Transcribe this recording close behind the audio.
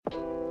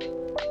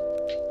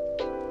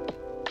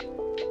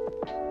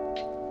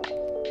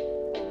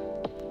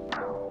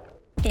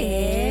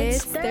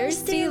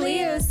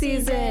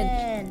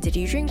Did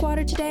you drink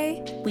water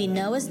today? We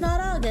know it's not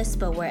August,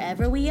 but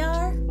wherever we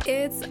are,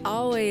 it's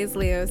always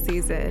Leo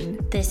season.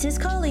 This is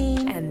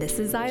Colleen. And this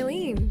is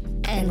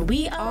Eileen. And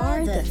we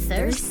are the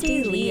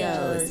Thirsty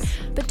Leos.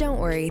 But don't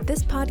worry,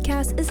 this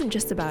podcast isn't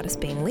just about us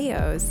being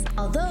Leos.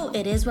 Although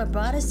it is what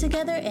brought us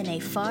together in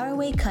a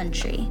faraway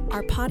country.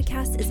 Our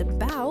podcast is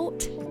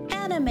about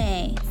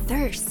anime,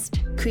 thirst,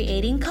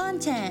 creating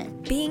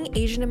content, being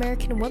Asian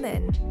American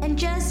women, and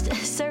just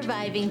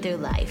surviving through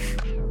life.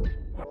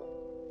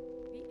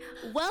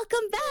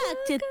 Welcome back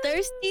to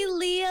Thirsty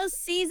Leo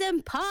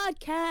Season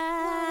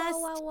Podcast.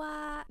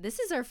 This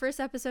is our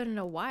first episode in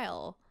a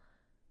while.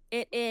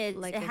 It is.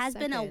 It has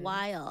been a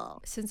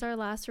while. Since our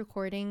last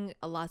recording,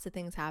 lots of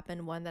things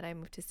happened. One, that I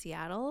moved to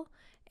Seattle,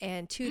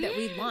 and two, that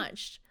we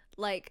launched.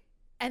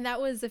 And that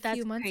was a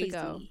few months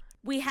ago.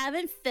 We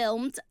haven't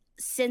filmed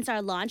since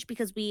our launch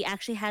because we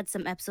actually had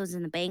some episodes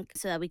in the bank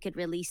so that we could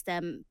release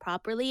them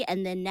properly,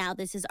 and then now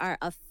this is our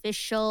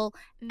official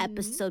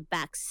episode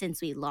back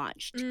since we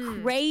launched.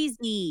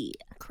 Crazy.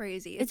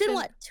 It's been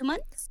what, 2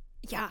 months?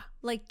 Yeah,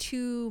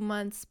 2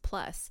 months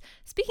plus.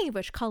 Speaking of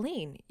which,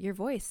 Colleen, your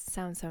voice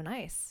sounds so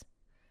nice.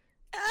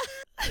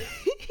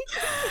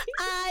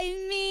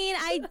 I mean,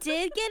 I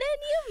did get a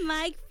new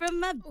mic from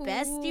my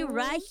bestie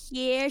right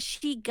here.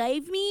 She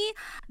gave me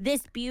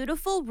this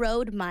beautiful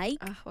Rode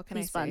mic. What can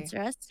I sponsor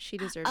say? Us. She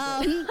deserves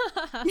it.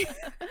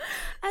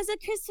 As a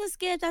Christmas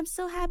gift. I'm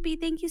so happy.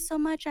 Thank you so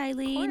much,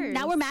 Eileen.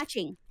 Now we're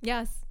matching.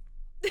 Yes.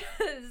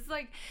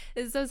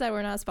 It's so sad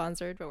we're not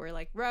sponsored, but we're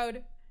like,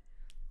 Rode.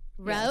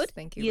 Yes,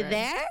 thank you. You Rode.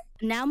 there?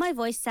 Now my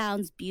voice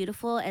sounds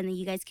beautiful, and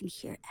you guys can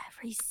hear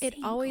every single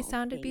It always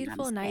sounded thing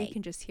beautiful. I'm Now saying. you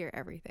can just hear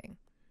everything.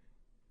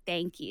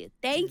 Thank you.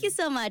 Thank you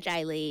so much,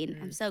 Eileen.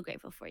 I'm so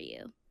grateful for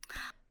you.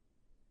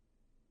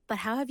 But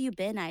how have you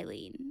been,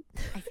 Eileen?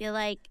 I feel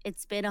like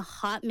it's been a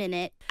hot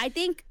minute. I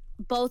think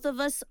both of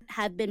us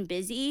have been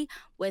busy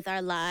with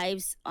our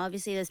lives.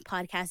 Obviously, this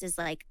podcast is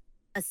like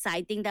a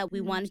side thing that we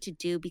wanted to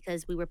do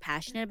because we were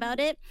passionate about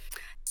it.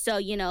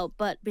 So,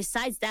 but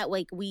besides that,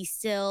 we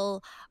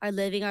still are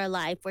living our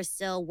life. We're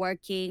still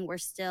working. We're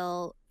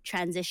still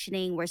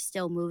transitioning. We're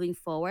still moving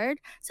forward.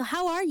 So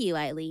how are you,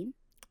 Eileen?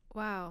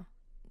 Wow.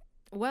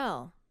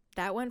 Well,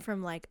 that went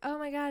from oh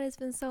my God, it's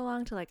been so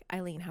long to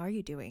Eileen, how are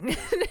you doing?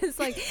 It's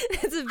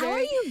a very, how are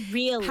you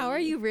really? How are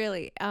you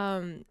really?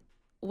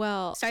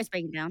 Well, starts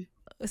breaking down.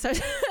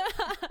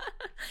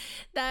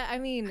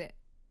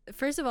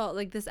 First of all,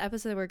 this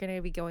episode, we're going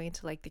to be going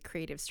into the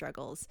creative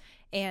struggles.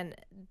 And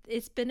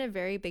it's been a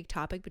very big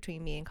topic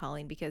between me and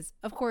Colleen because,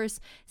 of course,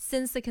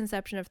 since the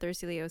conception of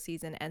Thirsty Leo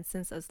season and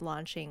since us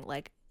launching,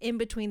 in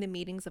between the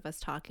meetings of us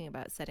talking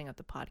about setting up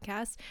the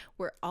podcast,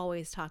 we're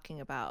always talking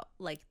about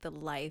the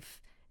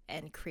life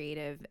and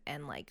creative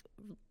and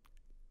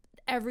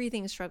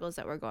everything struggles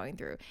that we're going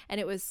through. And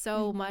it was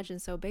so much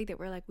and so big that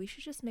we're we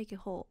should just make a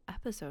whole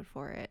episode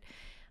for it.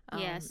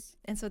 Yes.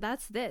 And so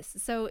that's this.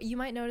 So you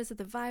might notice that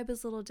the vibe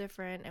is a little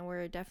different and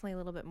we're definitely a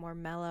little bit more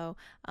mellow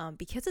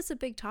because it's a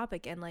big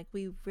topic, and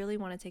we really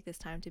want to take this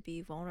time to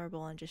be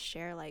vulnerable and just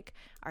share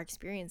our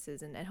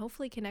experiences and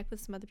hopefully connect with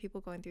some other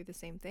people going through the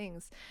same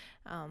things.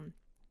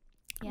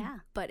 Yeah.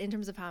 But in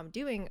terms of how I'm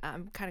doing,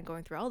 I'm kind of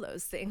going through all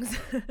those things.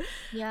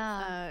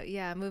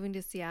 Yeah. Moving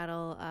to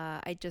Seattle.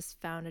 I just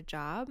found a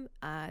job.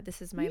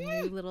 This is my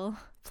new little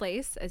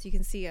place. As you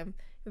can see, I'm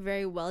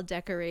very well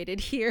decorated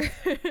here.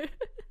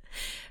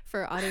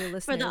 For audio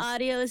listeners. For the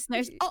audio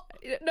listeners. Oh,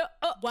 no.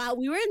 Oh, wow,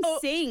 we were in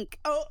sync.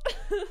 Oh.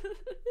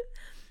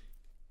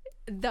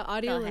 The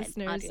audio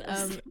listeners,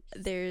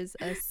 there's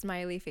a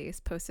smiley face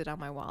posted on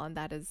my wall, and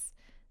that is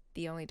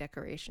the only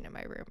decoration in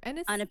my room. And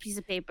it's on a piece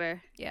of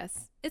paper.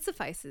 Yes, it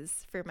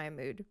suffices for my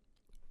mood.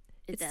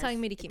 It's does. telling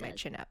me to keep my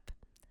chin up.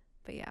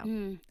 But yeah,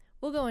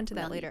 we'll go into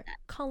that later.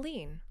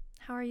 Colleen,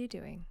 how are you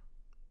doing?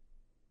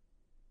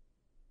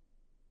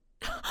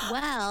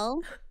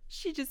 Well,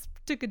 she just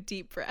took a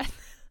deep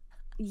breath.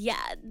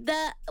 Yeah,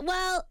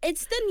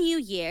 it's the New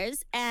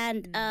Year's,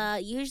 and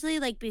usually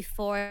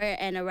before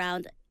and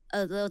around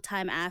a little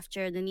time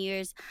after the New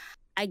Year's,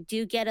 I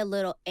do get a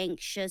little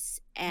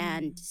anxious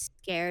and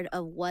scared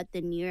of what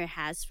the New Year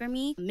has for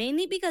me,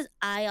 mainly because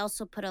I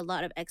also put a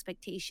lot of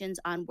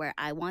expectations on where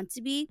I want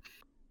to be.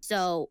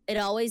 So it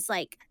always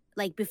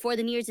before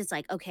the New Year's, it's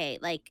okay,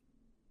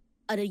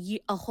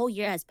 a whole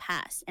year has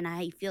passed and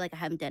I feel like I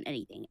haven't done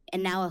anything.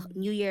 And now a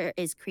new year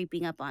is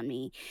creeping up on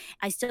me.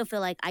 I still feel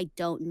like I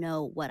don't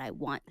know what I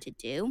want to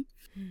do.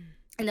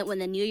 And that when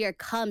the new year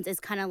comes, it's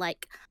kind of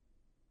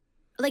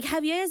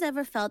have you guys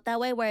ever felt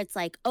that way where it's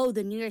oh,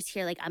 the new year's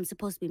here, I'm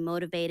supposed to be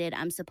motivated.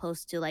 I'm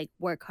supposed to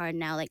work hard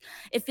now.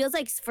 It feels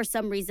like for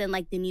some reason,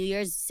 the new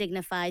year's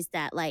signifies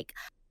that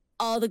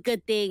all the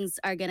good things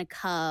are going to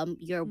come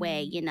your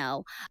way, And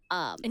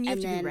you have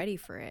to be ready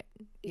for it.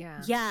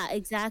 Yeah. Yeah,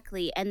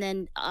 exactly. And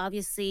then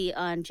obviously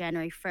on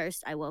January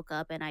 1st, I woke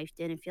up and I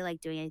didn't feel like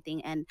doing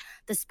anything. And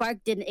the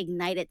spark didn't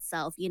ignite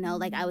itself,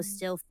 I was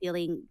still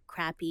feeling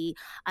crappy.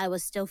 I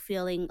was still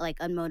feeling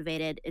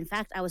unmotivated. In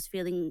fact, I was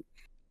feeling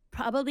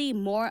probably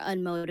more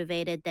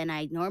unmotivated than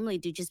I normally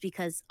do just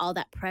because all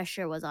that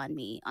pressure was on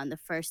me on the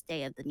first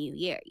day of the new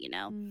year, you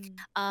know?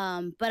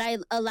 Mm. But I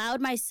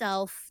allowed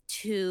myself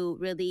to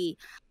really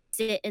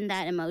sit in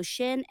that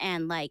emotion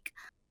and like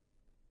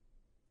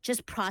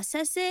just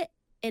process it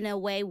in a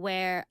way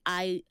where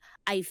I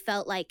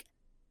felt like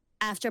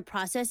after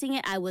processing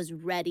it, I was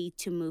ready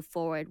to move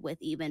forward with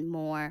even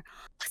more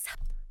what's up,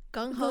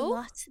 Gung ho,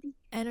 velocity.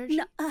 energy,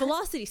 No,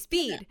 velocity,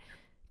 speed,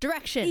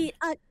 direction. e-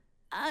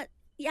 uh,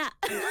 yeah.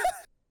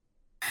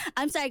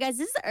 I'm sorry, guys.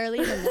 This is early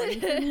in the morning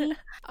for me.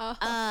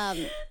 Oh.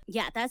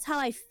 Yeah, that's how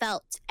I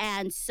felt.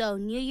 And so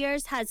New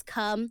Year's has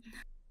come.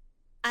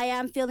 I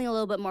am feeling a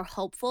little bit more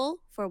hopeful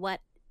for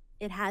what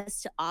it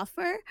has to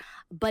offer,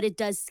 but it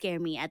does scare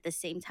me at the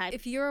same time.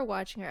 If you're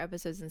watching our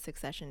episodes in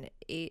succession,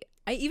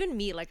 I even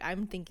me, like,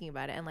 I'm thinking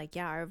about it, and like,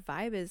 yeah, our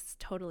vibe is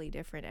totally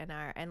different,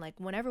 and like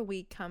whenever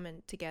we come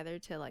in together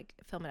to like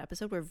film an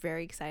episode, we're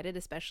very excited,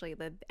 especially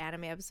the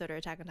anime episode or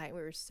Attack on Titan.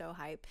 We were so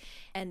hyped,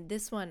 and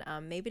this one,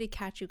 maybe to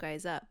catch you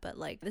guys up, but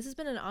like this has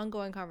been an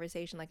ongoing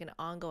conversation, like an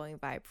ongoing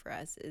vibe for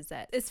us. Is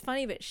that it's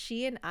funny, but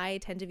she and I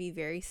tend to be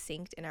very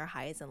synced in our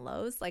highs and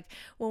lows. Like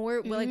when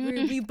we're like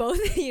we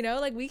both, you know,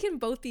 like we can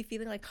both be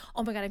feeling like,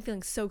 oh my god, I'm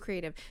feeling so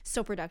creative,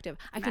 so productive.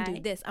 I can do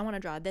Right. this. I want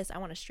to draw this. I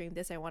want to stream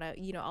this. I want to,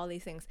 you know, all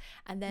these things.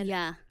 And then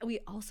Yeah. we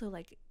also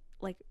like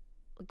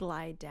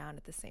glide down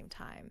at the same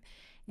time.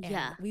 And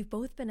Yeah. we've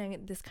both been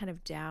in this kind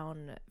of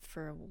down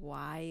for a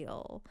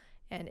while,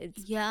 and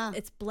Yeah.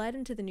 it's bled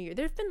into the new year.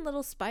 There've been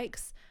little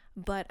spikes,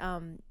 but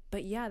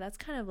yeah, that's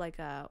kind of like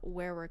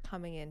where we're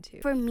coming into.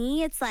 For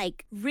me, it's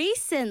like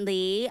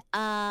recently,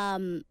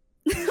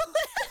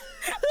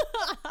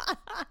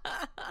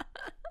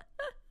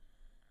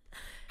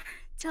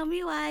 tell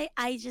me why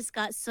I just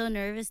got so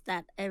nervous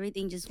that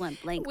everything just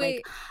went blank.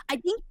 Wait, Like, I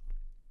think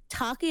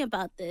talking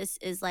about this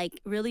is like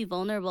really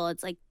vulnerable.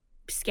 It's like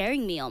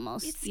scaring me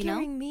almost, it's you know?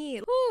 scaring me.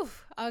 Whew.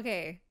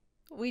 Okay.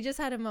 We just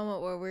had a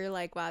moment where we're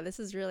like, wow, this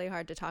is really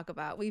hard to talk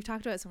about. We've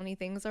talked about so many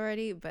things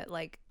already, but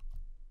like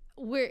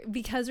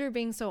because we're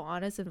being so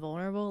honest and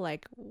vulnerable,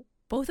 like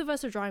both of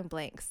us are drawing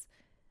blanks.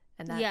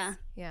 And that's Yeah.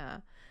 yeah.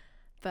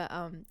 But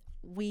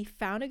we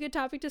found a good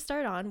topic to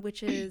start on,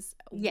 which is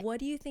Yeah. what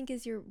do you think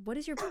is what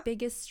is your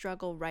biggest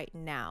struggle right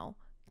now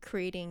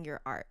creating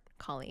your art,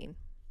 Colleen?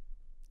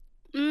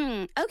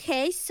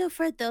 Okay, so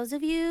for those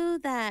of you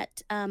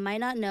that might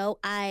not know,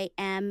 I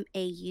am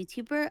a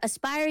YouTuber,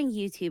 aspiring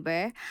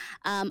YouTuber.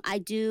 I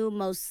do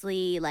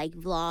mostly like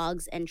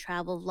vlogs and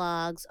travel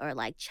vlogs or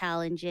like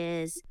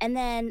challenges. And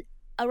then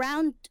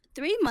around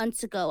 3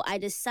 months ago, I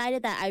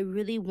decided that I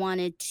really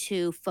wanted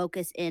to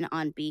focus in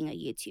on being a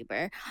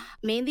YouTuber,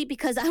 mainly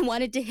because I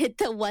wanted to hit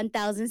the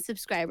 1,000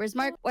 subscribers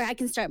mark where I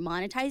can start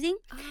monetizing.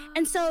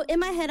 And so in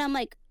my head, I'm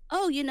like,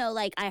 oh, you know,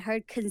 like I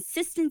heard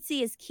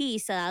consistency is key.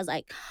 So I was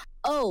like,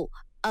 oh,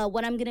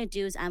 what I'm gonna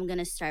do is I'm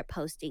gonna start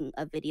posting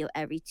a video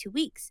every 2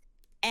 weeks.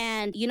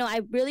 And, you know,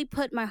 I really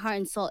put my heart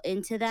and soul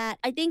into that.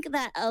 I think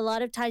that a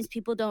lot of times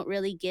people don't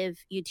really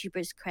give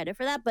YouTubers credit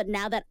for that. But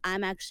now that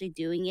I'm actually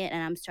doing it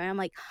and I'm starting, I'm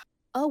like,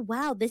 oh,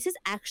 wow, this is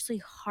actually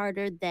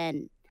harder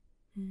than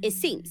it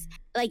seems.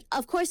 Like,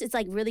 of course, it's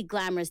like really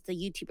glamorous, the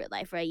YouTuber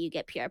life, right? You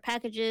get PR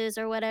packages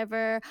or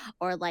whatever,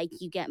 or like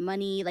you get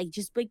money, like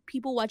just like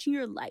people watching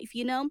your life,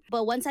 you know?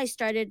 But once I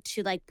started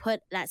to like put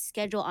that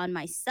schedule on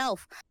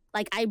myself,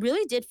 like I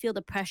really did feel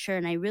the pressure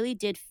and I really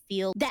did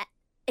feel that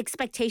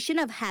expectation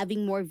of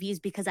having more views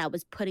because I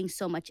was putting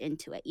so much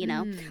into it, you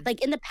know?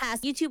 Like in the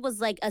past, YouTube was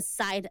like a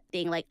side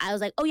thing. Like I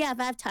was like, oh yeah, if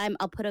I have time,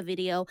 I'll put a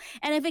video.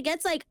 And if it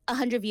gets like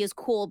 100 views,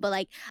 cool, but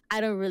like I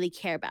don't really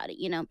care about it,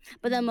 you know?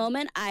 But the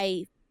moment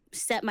I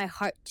set my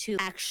heart to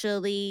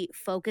actually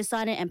focus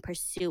on it and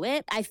pursue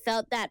it, I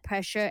felt that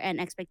pressure and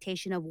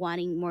expectation of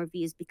wanting more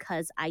views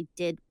because I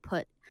did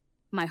put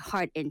my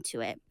heart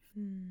into it.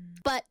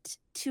 But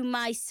to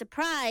my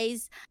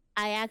surprise,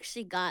 I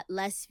actually got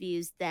less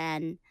views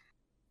than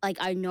like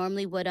I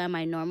normally would on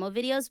my normal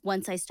videos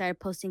once I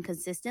started posting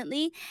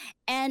consistently.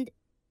 And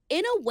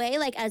in a way,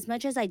 like as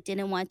much as I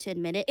didn't want to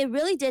admit it, it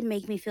really did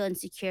make me feel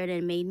insecure and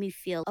it made me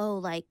feel, oh,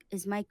 like,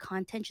 is my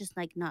content just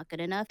like not good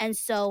enough? And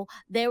so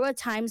there were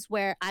times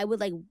where I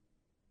would like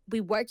be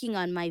working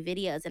on my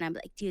videos and I'm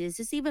like, dude, is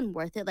this even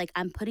worth it? Like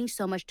I'm putting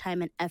so much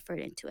time and effort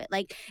into it.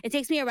 Like it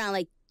takes me around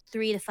like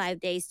 3 to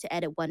 5 days to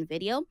edit one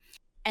video.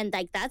 And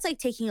like that's like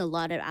taking a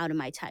lot out of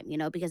my time, you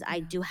know, because I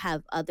do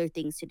have other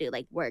things to do,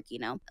 like work, you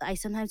know. I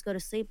sometimes go to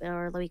sleep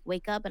or like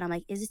wake up and I'm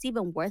like, is this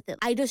even worth it?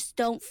 I just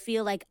don't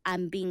feel like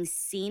I'm being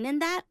seen in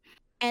that.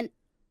 And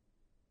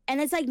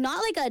it's like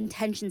not like an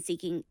attention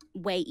seeking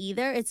way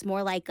either. It's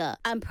more like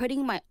I'm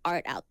putting my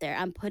art out there.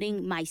 I'm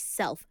putting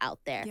myself out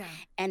there. Yeah.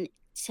 And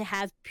to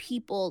have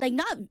people like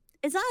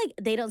it's not like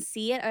they don't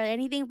see it or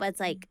anything, but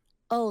it's like,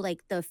 oh,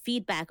 like the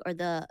feedback or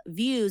the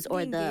views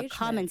or the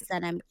comments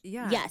that I'm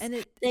yes, and the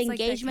it's like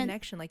that engagement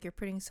connection, like you're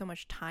putting so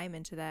much time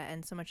into that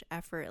and so much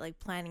effort, like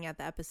planning out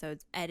the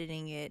episodes,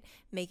 editing it,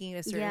 making it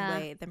a certain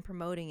way, then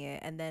promoting it,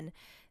 and then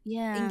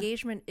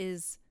engagement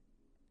is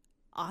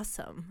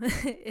awesome.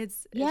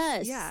 It's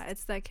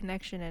that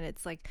connection, and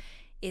it's like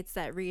it's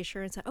that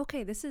reassurance that,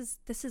 okay, this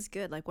is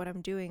good. Like what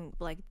I'm doing,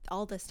 like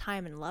all this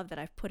time and love that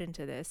I've put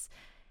into this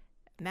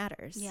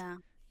matters. Yeah.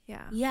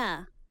 Yeah.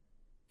 Yeah.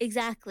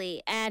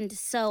 Exactly. And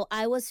so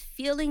I was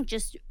feeling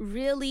just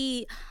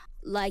really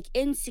like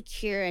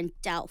insecure and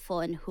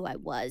doubtful in who I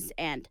was.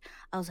 And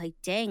I was like,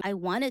 dang, I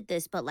wanted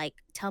this, but like,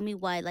 tell me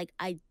why, like,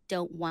 I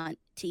don't want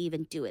to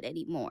even do it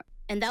anymore.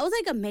 And that was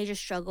like a major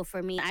struggle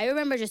for me. I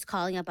remember just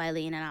calling up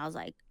Eileen and I was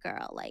like,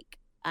 girl, like,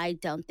 I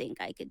don't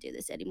think I could do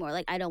this anymore.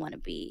 Like, I don't want to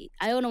do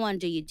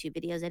YouTube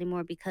videos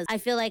anymore because I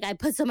feel like I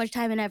put so much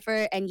time and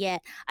effort and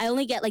yet I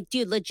only get like,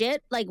 dude,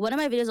 legit, like one of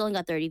my videos only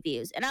got 30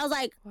 views. And I was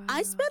like, I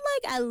Wow. spent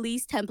like at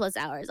least 10 plus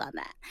hours on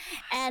that.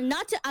 And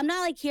I'm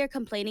not like here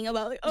complaining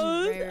about like,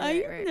 oh, I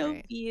have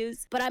no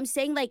views. But I'm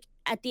saying like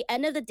at the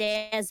end of the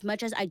day, as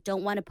much as I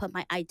don't want to put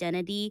my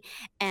identity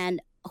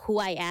and who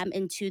I am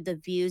into the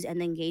views and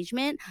the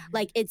engagement,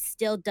 like it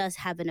still does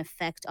have an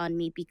effect on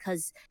me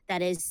because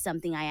that is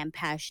something I am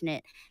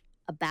passionate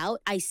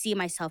about. I see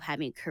myself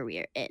having a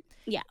career in.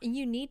 Yeah. And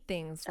you need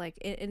things like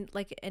in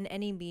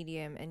any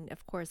medium, and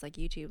of course like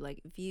YouTube,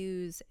 like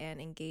views and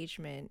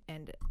engagement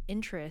and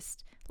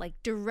interest like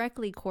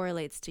directly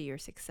correlates to your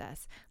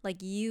success. Like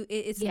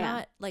it's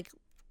not like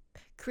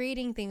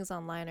creating things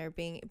online or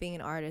being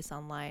an artist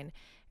online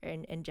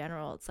in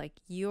general. It's like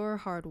your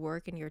hard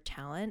work and your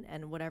talent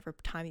and whatever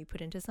time you put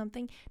into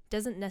something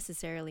doesn't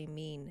necessarily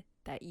mean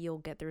that you'll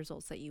get the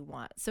results that you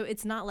want. So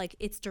it's not like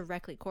it's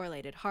directly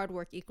correlated. Hard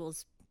work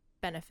equals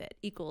benefit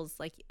equals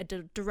like a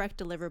direct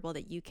deliverable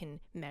that you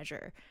can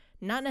measure.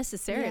 Not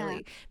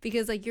necessarily,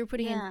 because like you're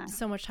putting in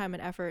so much time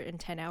and effort in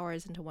 10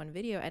 hours into one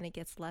video and it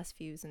gets less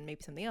views and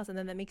maybe something else, and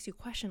then that makes you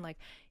question like,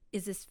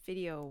 is this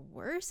video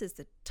worse? Is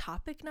the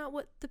topic not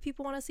what the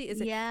people want to see?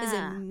 Is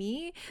it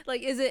me?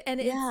 Like, is it?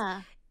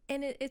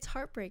 And it's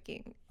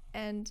heartbreaking,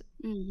 and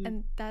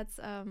that's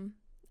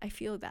I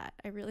feel that.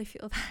 I really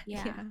feel that.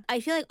 Yeah. I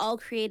feel like all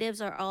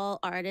creatives or all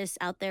artists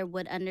out there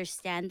would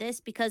understand this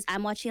because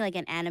I'm watching like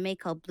an anime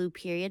called Blue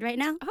Period right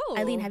now. Oh,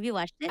 Eileen, have you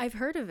watched it? I've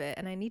heard of it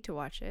and I need to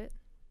watch it.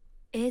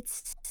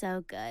 It's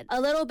so good. A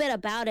little bit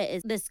about it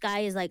is this guy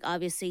is like,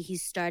 obviously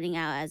he's starting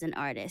out as an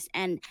artist,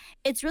 and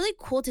it's really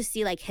cool to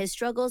see like his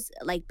struggles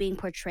like being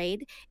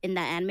portrayed in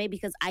that anime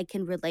because I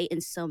can relate in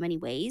so many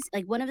ways.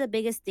 Like one of the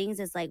biggest things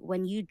is like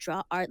when you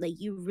draw art, like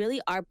you really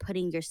are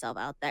putting yourself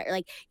out there.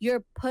 Like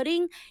you're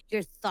putting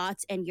your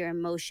thoughts and your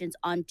emotions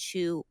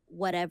onto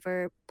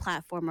whatever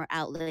platform or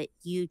outlet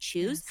you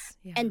choose. Yes,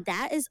 yeah. And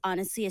that is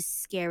honestly a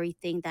scary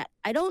thing that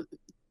I don't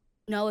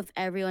know if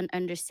everyone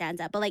understands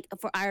that, but like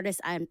for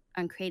artists and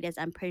creatives,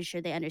 I'm pretty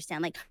sure they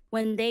understand. Like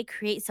when they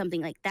create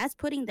something, like that's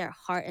putting their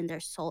heart and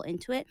their soul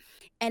into it,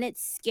 and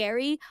it's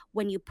scary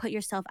when you put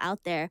yourself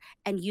out there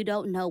and you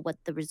don't know what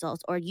the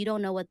results or you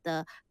don't know what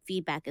the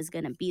feedback is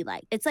going to be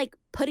like. It's like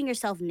putting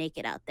yourself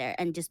naked out there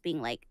and just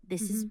being like,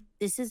 this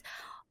is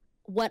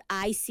what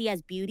I see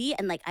as beauty,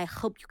 and like I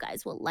hope you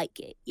guys will like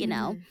it, you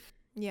know.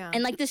 Yeah.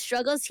 And like the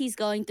struggles he's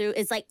going through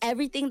is like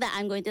everything that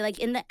I'm going through. Like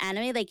in the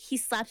anime, like he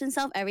slaps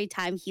himself every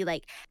time he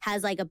like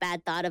has like a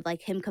bad thought of like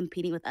him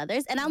competing with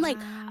others. And I'm like,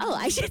 oh,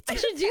 I should do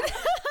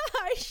that.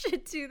 I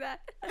should do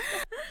that.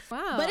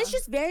 Wow. But it's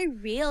just very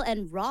real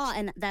and raw,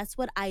 and that's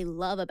what I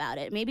love about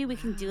it. Maybe we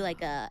can do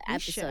like a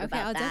episode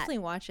about I'll that. definitely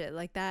watch it.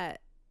 Like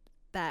that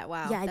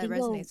wow. Yeah, I that think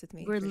resonates with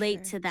me.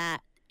 Relate to that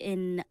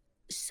in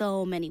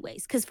so many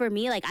ways, because for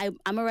me, like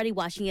I'm already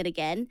watching it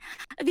again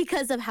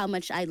because of how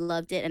much I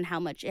loved it and how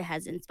much it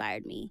has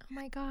inspired me. Oh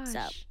my gosh.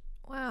 So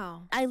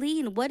wow.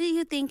 Eileen, what do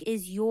you think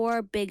is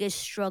your biggest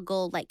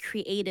struggle like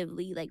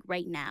creatively like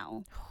right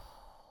now?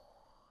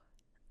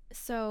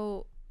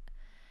 So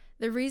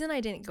the reason I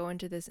didn't go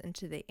into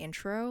the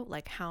intro,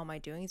 like how am I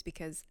doing, is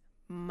because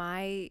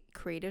my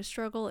creative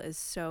struggle is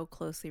so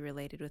closely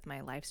related with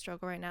my life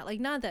struggle right now. Like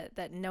not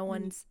that no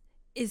one's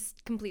is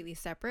completely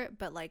separate,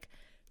 but like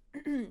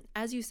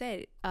as you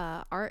said,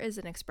 art is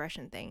an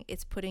expression thing.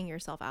 It's putting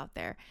yourself out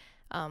there,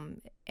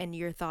 and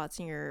your thoughts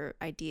and your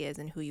ideas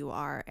and who you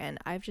are. And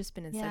I've just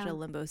been in such a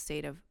limbo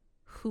state of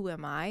who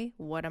am I?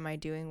 What am I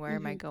doing? Where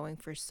am I going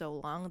for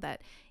so long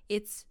that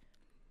it's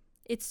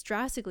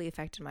drastically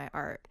affected my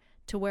art,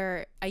 to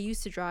where I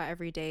used to draw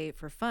every day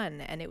for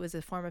fun, and it was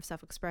a form of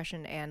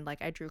self-expression, and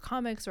like I drew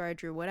comics or I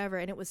drew whatever,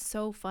 and it was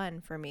so fun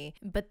for me.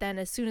 But then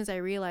as soon as I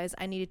realized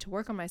I needed to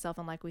work on myself,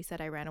 and like we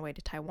said, I ran away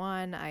to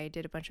Taiwan, I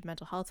did a bunch of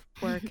mental health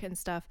work and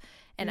stuff,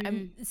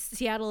 and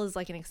Seattle is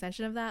like an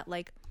extension of that.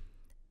 Like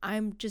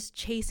I'm just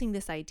chasing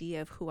this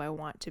idea of who I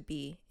want to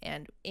be,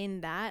 and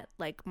in that,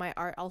 like my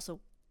art also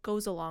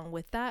goes along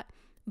with that,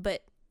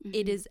 but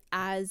it is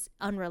as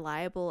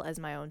unreliable as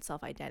my own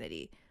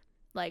self-identity.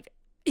 Like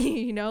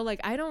you know,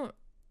 like I don't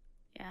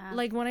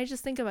like when I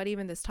just think about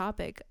even this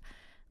topic,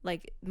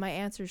 like my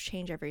answers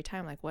change every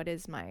time. Like what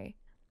is my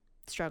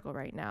struggle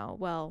right now?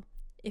 Well,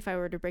 if I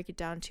were to break it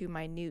down to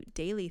minute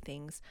daily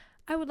things,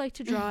 I would like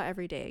to draw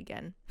every day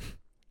again.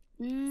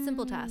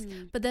 Simple task.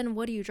 But then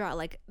what do you draw?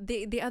 Like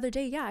the other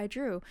day, I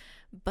drew,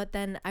 but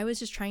then I was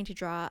just trying to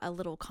draw a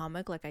little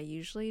comic like I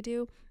usually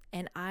do,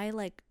 and I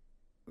like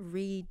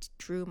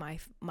redrew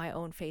my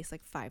own face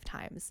like 5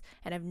 times,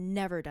 and I've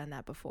never done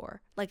that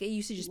before. Like it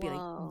used to just be like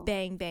Whoa.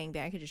 bang bang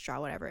bang, I could just draw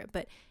whatever,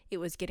 but it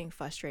was getting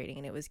frustrating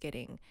and it was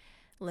getting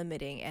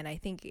limiting. And I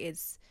think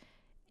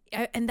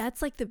and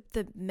that's like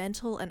the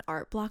mental and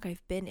art block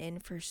I've been in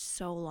for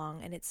so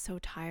long, and it's so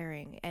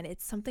tiring, and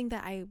it's something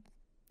that I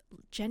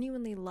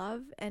genuinely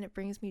love and it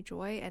brings me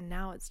joy, and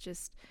now it's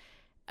just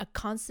a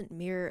constant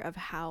mirror of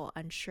how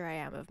unsure I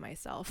am of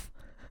myself.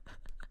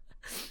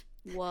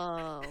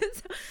 Whoa.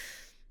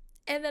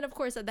 And then of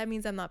course that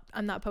means I'm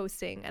not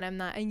posting, and I'm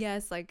not, and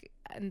yes, like,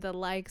 and the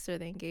likes or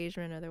the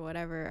engagement or the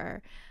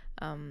whatever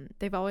are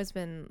they've always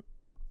been,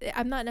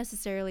 I'm not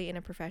necessarily in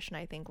a profession,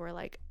 I think, where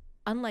like,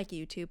 unlike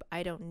YouTube,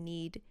 I don't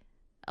need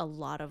a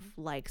lot of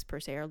likes per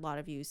se or a lot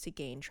of views to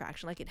gain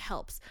traction. Like it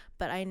helps,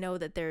 but I know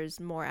that there's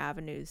more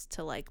avenues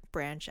to like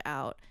branch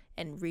out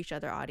and reach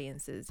other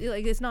audiences.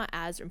 Like it's not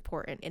as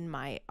important in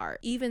my art.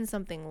 Even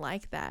something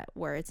like that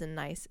where it's a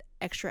nice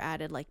extra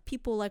added, like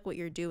people like what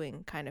you're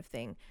doing kind of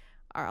thing,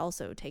 are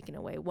also taken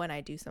away when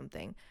I do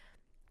something,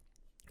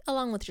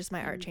 along with just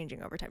my art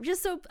changing over time.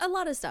 Just so a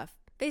lot of stuff.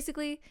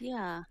 Basically,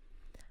 Yeah.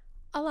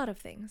 a lot of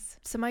things.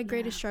 So my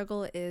greatest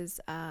struggle is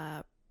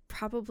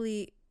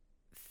probably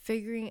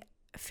figuring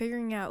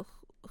out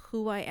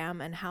who I am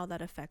and how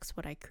that affects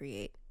what I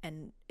create,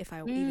 and if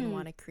I even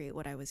want to create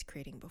what I was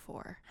creating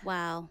before.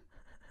 Wow.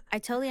 I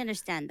totally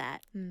understand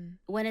that.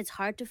 When it's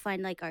hard to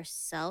find like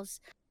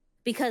ourselves,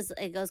 because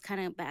it goes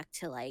kind of back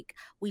to like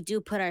we do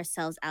put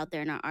ourselves out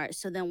there in our art.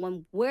 So then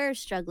when we're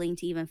struggling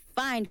to even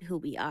find who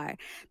we are,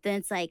 then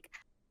it's like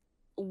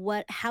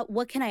what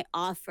can I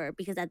offer?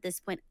 Because at this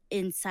point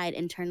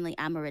internally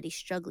I'm already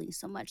struggling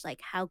so much. Like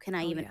how can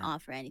I even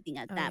offer anything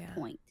at that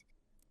point?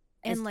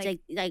 And it's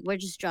like we're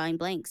just drawing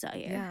blanks out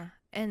here. Yeah.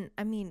 And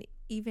I mean,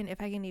 even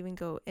if I can even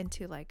go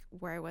into like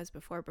where I was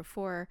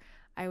before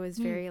I was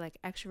very like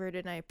extroverted,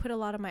 and I put a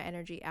lot of my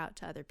energy out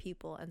to other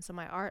people, and so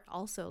my art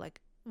also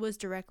like was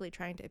directly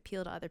trying to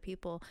appeal to other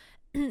people.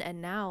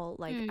 And now,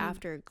 like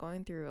after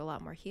going through a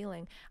lot more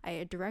healing,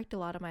 I direct a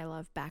lot of my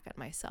love back at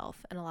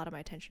myself and a lot of my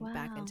attention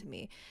back into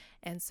me.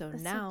 And so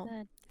That's now so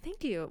good.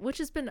 thank you, which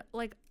has been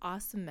like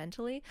awesome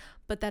mentally,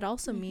 but that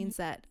also means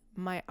that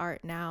my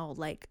art now,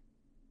 like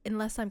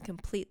unless I'm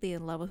completely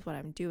in love with what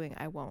I'm doing,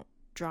 I won't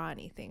draw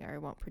anything or I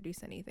won't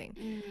produce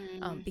anything.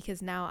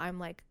 Because now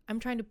I'm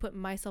trying to put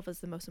myself as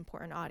the most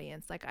important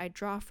audience. Like I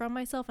draw from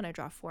myself and I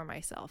draw for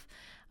myself.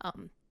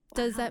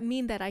 Does that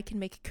mean that I can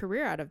make a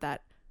career out of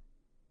that?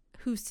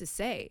 Who's to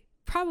say?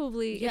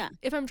 Probably. Yeah.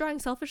 If I'm drawing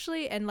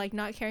selfishly and like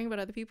not caring about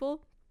other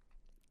people,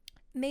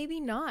 maybe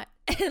not.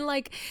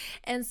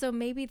 And so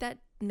maybe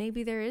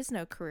there is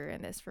no career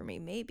in this for me.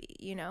 Maybe,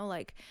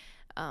 like,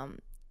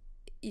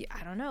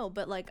 I don't know,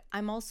 but like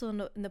I'm also in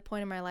the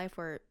point in my life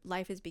where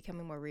life is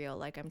becoming more real.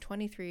 Like I'm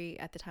 23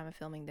 at the time of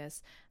filming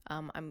this.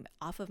 I'm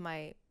off of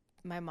my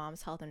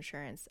mom's health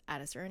insurance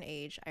at a certain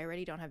age. I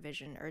already don't have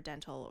vision or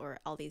dental or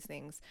all these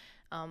things.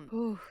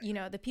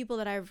 The people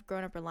that I've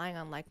grown up relying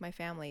on, like my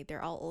family,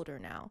 they're all older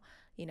now.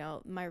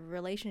 My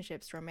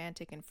relationships,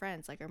 romantic and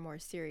friends, like are more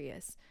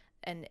serious.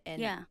 And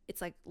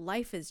it's like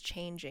life is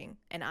changing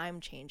and I'm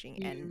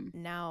changing. And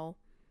now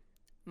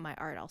my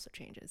art also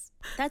changes.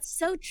 That's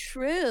so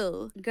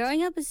true.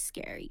 Growing up is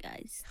scary,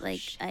 guys.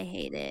 Like I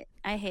hate it.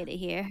 I hate it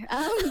here.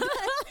 I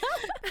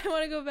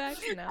want to go back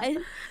now. I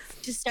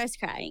just starts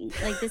crying.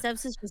 Like this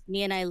episode's just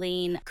me and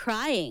Eileen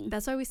crying.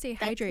 That's why we stay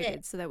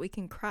hydrated, so that we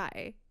can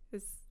cry.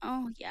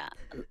 Oh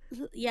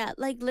yeah.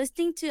 Like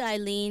listening to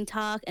Eileen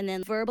talk and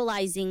then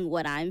verbalizing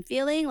what I'm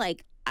feeling.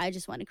 Like I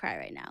just want to cry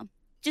right now.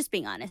 Just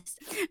being honest.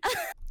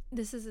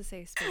 This is a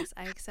safe space.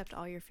 I accept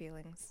all your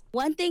feelings.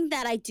 One thing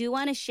that I do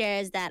want to share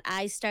is that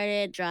I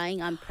started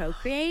drawing on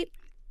Procreate.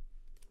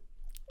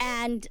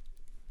 And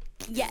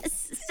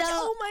yes, so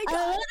oh my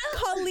god,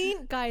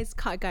 Colleen, guys,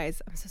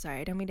 I'm so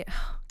sorry. I don't mean to.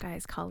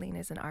 Guys, Colleen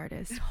is an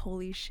artist.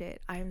 Holy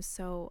shit, I am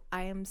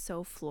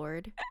so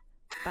floored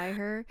by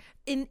her.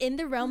 In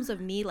the realms of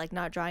me, like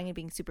not drawing and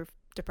being super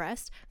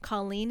depressed,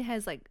 Colleen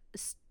has like.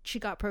 She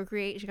got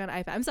Procreate, she got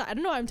an iPad. I'm sorry, I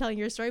don't know why I'm telling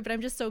your story, but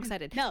I'm just so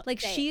excited. No, like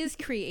she is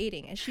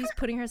creating and she's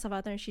putting herself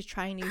out there and she's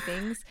trying new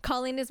things.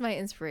 Colleen is my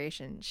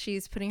inspiration.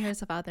 She's putting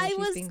herself out there and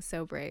she's being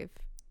so brave.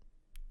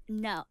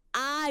 No,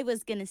 I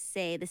was gonna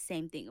say the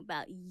same thing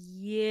about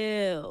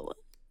you,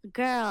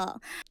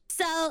 girl.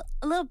 So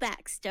a little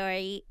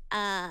backstory.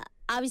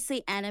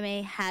 Obviously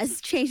anime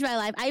has changed my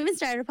life. I even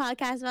started a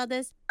podcast about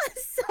this. I'm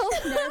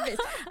so nervous.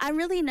 I'm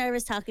really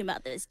nervous talking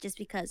about this just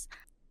because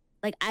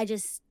like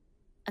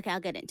okay,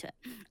 I'll get into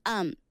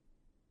it.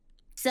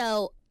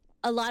 So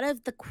a lot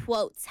of the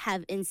quotes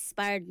have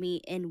inspired me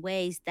in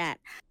ways that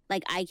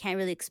like I can't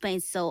really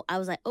explain. So I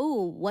was like,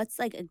 oh, what's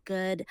like a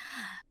good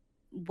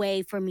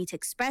way for me to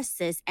express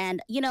this?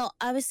 And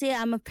obviously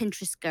I'm a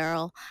Pinterest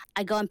girl.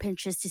 I go on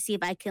Pinterest to see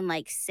if I can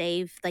like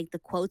save like the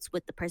quotes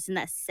with the person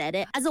that said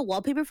it as a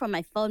wallpaper for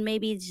my phone,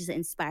 maybe to just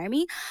inspire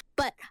me.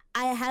 But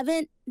I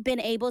haven't been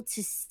able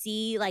to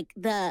see like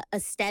the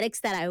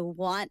aesthetics that I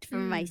want for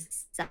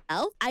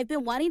myself. I've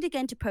been wanting to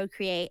get into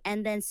Procreate,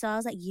 and then so I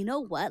was like, you know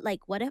what?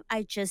 Like, what if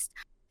I just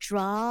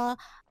draw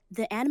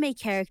the anime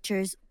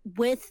characters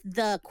with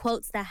the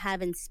quotes that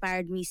have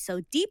inspired me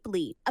so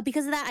deeply.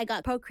 Because of that, I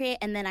got Procreate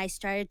and then I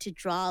started to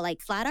draw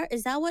like flat art.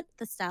 Is that what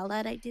the style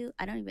that I do?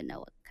 I don't even know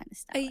what kind of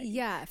style I do.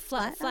 Yeah,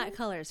 Flat flat art?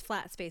 colors,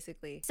 flats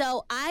basically.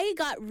 So I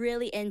got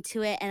really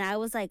into it and I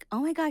was like,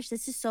 oh my gosh,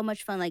 this is so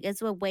much fun. Like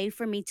it's a way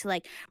for me to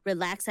like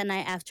relax at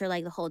night after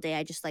like the whole day.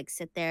 I just like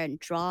sit there and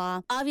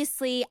draw.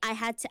 Obviously, I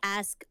had to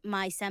ask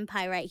my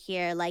senpai right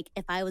here, like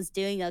if I was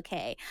doing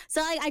okay. So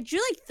like I drew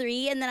like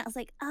three and then I was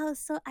like, oh,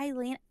 so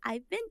Eileen,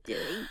 I've been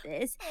doing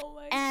this. Oh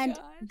my And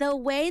god. the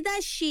way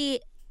that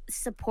she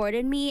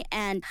supported me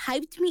and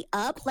hyped me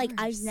up like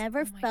I've Course.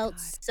 never Oh my felt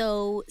God.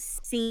 so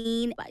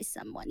seen by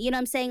someone. You know what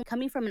I'm saying?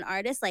 Coming from an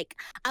artist, like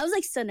I was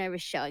like so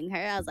nervous showing her.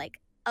 I was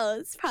like,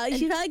 oh, she's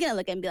probably gonna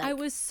look and be like, I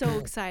was so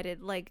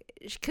excited, like,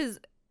 because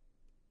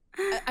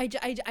I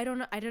don't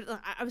know,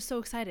 I was so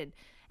excited,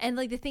 and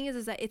like the thing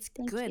is that it's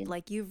Thank good. you.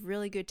 Like you have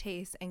really good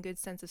taste and good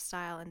sense of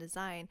style and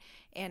design,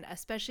 and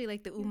especially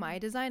like the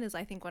Umai design is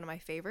I think one of my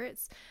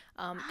favorites.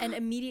 And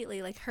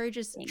immediately like her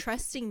just Thank you.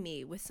 trusting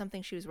me with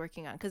something she was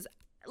working on, because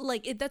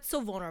like that's so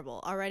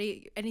vulnerable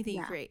already, anything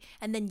you Yeah. create,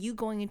 and then you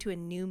going into a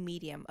new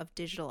medium of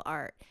digital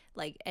art,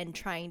 like, and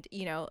trying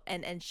to,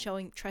 and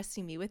showing,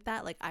 trusting me with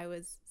that, like I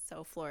was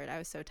so floored, I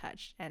was so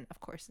touched, and of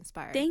course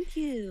inspired. Thank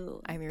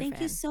you. I'm your Thank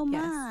you fan. so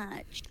Yes.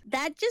 much.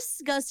 That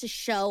just goes to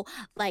show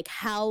like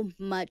how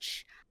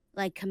much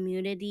like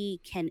community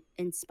can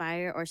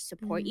inspire or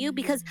support you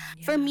because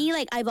for me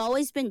like I've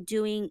always been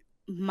doing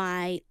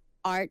my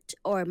art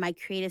or my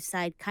creative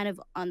side kind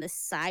of on the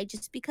side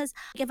just because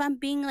if I'm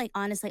being like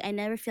honest, like I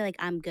never feel like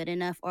I'm good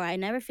enough or I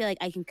never feel like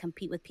I can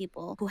compete with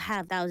people who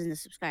have thousands of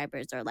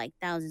subscribers or like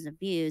thousands of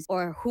views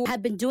or who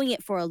have been doing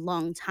it for a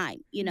long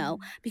time, you know?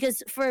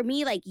 Because for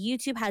me like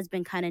YouTube has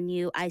been kind of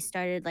new. I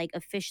started like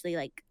officially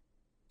like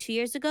 2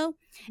 years ago.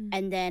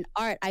 And then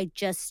art, I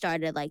just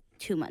started like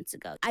 2 months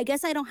ago. I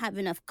guess I don't have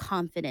enough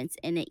confidence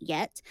in it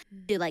yet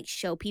to like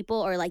show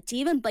people or like to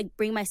even like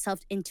bring myself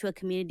into a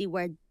community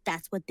where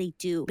that's what they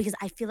do because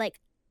I feel like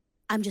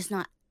I'm just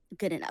not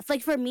good enough.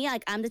 Like for me,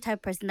 like I'm the type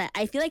of person that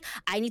I feel like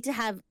I need to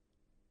have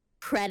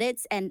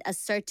credits and a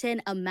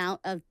certain amount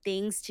of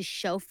things to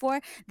show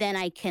for, then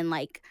I can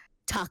like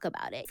talk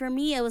about it. For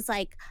me, it was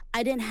like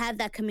I didn't have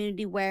that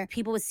community where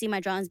people would see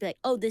my drawings be like,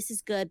 oh, this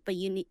is good, but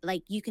you need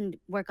like you can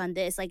work on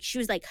this. Like she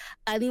was like,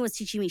 Eileen was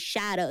teaching me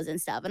shadows and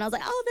stuff. And I was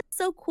like, oh, that's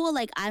so cool.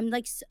 Like I'm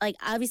like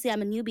obviously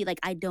I'm a newbie, like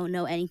I don't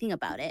know anything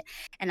about it.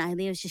 And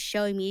Eileen was just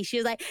showing me. She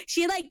was like,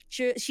 she like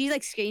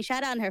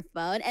screenshot on her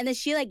phone and then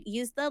she like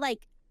used the like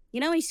you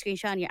know when you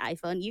screenshot on your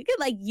iPhone, you could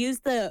like use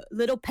the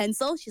little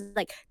pencil. She's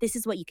like, this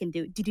is what you can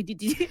do.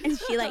 And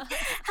she like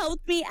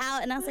helped me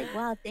out. And I was like,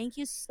 wow, thank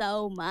you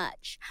so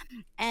much.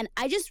 And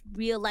I just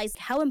realized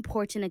how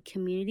important a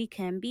community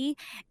can be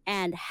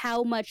and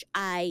how much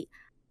I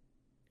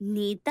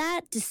need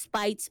that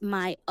despite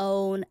my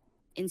own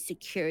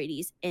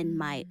insecurities in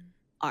my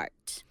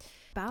art.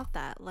 About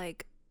that,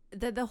 like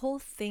the whole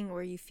thing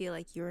where you feel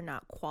like you're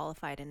not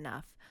qualified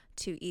enough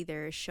to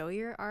either show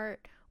your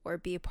art or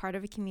be a part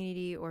of a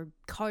community or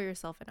call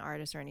yourself an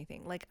artist or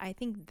anything. Like I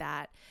think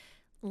that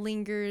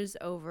lingers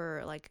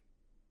over like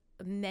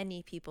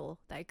many people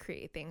that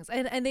create things,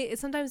 and they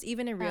sometimes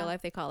even in real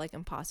life they call it like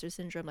imposter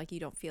syndrome. Like you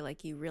don't feel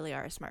like you really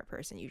are a smart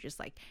person, you just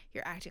like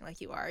you're acting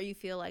like you are, you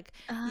feel like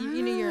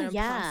you know you're an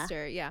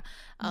imposter.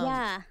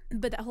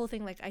 But that whole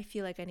thing, like I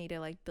feel like I need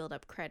to like build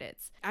up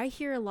credits. I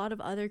hear a lot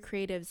of other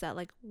creatives that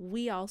like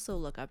we also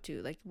look up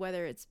to, like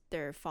whether it's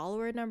their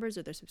follower numbers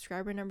or their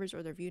subscriber numbers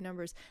or their view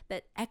numbers,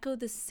 that echo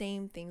the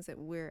same things that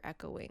we're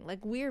echoing.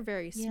 Like we're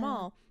very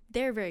small,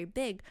 they're very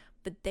big,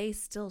 but they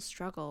still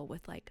struggle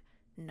with like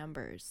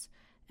numbers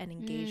and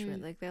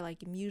engagement. Like they're like,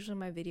 usually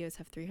my videos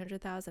have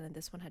 300,000 and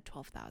this one had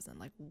 12,000.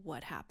 Like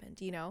what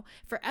happened? You know,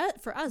 for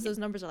us those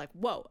numbers are like,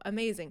 whoa,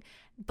 amazing.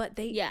 But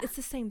it's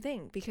the same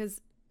thing because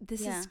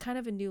this is kind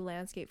of a new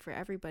landscape for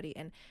everybody,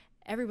 and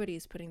everybody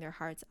is putting their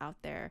hearts out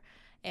there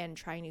and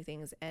trying new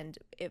things. And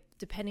if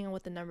depending on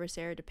what the numbers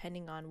say, or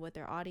depending on what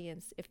their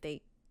audience, if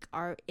they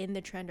are in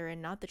the trend or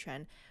in not the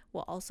trend,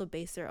 will also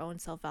base their own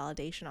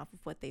self-validation off of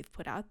what they've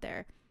put out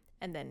there,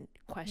 and then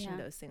question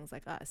those things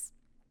like us,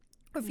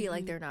 or feel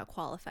like they're not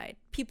qualified.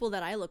 People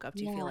that I look up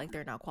to feel like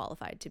they're not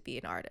qualified to be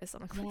an artist.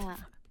 I'm like, what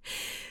the fuck?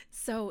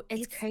 So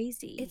it's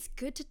crazy. It's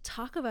good to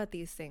talk about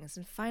these things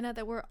and find out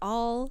that we're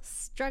all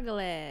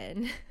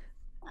struggling.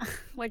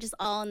 We're just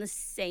all in the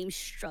same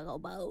struggle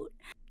boat.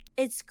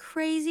 It's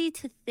crazy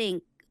to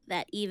think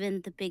that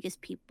even the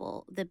biggest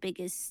people, the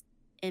biggest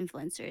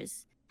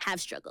influencers have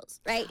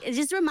struggles, right? It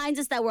just reminds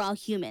us that we're all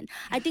human.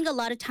 I think a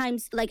lot of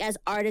times, like as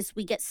artists,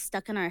 we get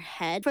stuck in our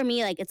head. For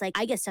me, like it's like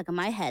I get stuck in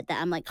my head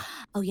that I'm like,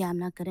 oh yeah, I'm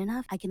not good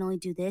enough. I can only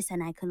do this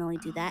and I can only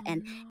do that.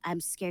 And I'm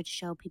scared to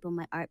show people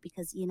my art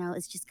because, you know,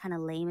 it's just kind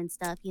of lame and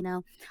stuff, you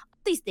know?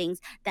 These things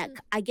that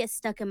I get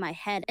stuck in my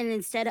head. And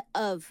instead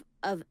of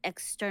of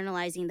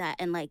externalizing that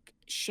and like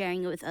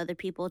sharing it with other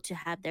people to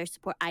have their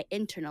support, I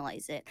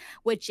internalize it,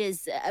 which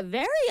is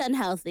very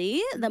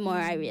unhealthy the more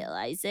I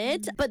realize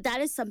it. But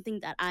that is something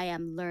that I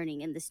am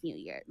learning in this new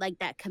year. Like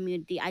that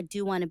community, I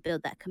do want to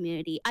build that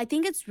community. I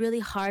think it's really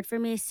hard for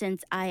me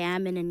since I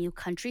am in a new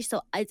country.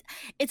 So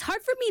it's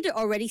hard for me to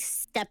already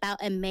step out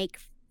and make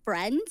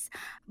friends.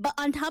 But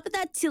on top of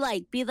that, to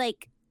like be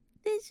like,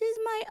 this is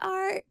my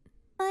art.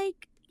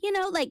 Like, you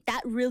know, like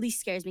that really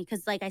scares me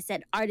because, like I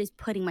said, art is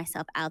putting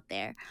myself out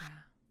there. Yeah.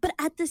 But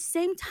at the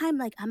same time,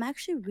 like I'm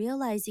actually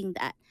realizing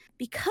that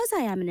because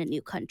I am in a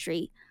new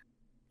country,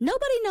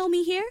 nobody know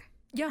me here.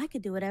 Yeah. I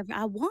could do whatever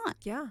I want.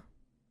 Yeah.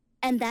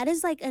 And that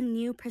is like a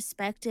new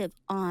perspective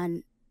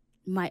on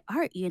my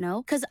art, you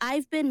know? Because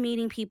I've been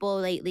meeting people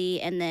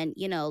lately and then,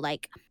 you know,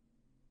 like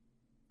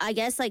I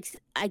guess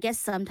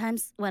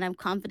sometimes when I'm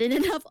confident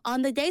enough,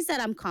 on the days that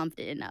I'm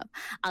confident enough,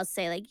 I'll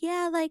say like,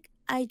 yeah, like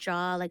I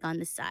draw like on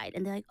the side,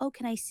 and they're like, oh,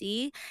 can I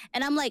see?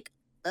 And I'm like,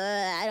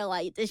 I don't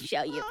want you to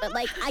show you, but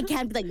like I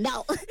can't be like,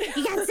 no,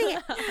 you can't see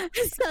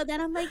it. So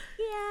then I'm like,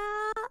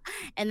 yeah,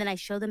 and then I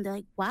show them. They're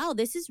like, wow,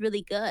 this is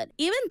really good.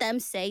 Even them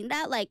saying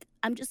that, like,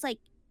 I'm just like,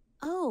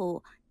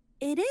 oh,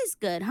 it is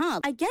good, huh?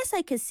 I guess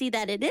I could see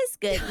that it is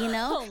good, you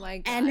know. Oh my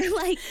god. And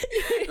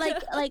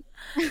like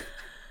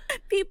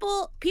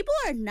people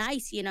are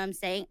nice, you know what I'm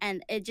saying?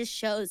 And it just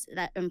shows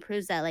that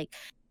improves that like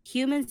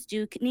humans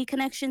do need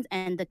connections,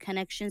 and the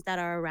connections that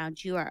are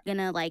around you are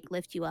gonna like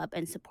lift you up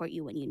and support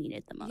you when you need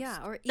it the most.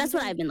 Yeah, or that's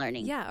what even- I've been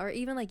learning. Yeah, or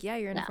even like, yeah,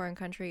 you're in a Yeah. foreign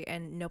country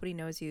and nobody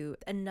knows you.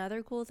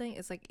 Another cool thing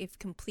is like if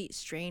complete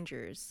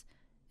strangers,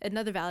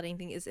 another validating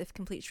thing is if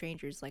complete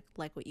strangers like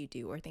what you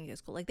do or think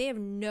it's cool. Like they have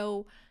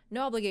no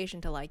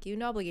obligation to like you,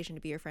 no obligation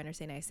to be your friend or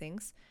say nice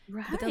things.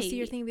 Right. But they'll see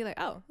your thing and be like,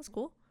 oh, that's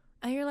cool.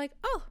 And you're like,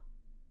 oh,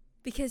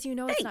 because you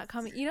know it's not Thanks.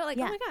 coming. You know, like,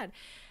 Yeah. oh my God.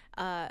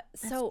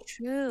 That's So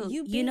true.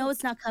 you You know being-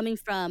 it's not coming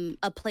from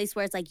a place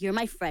where it's like you're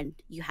my friend.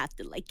 You have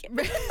to like it.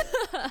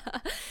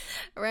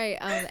 right.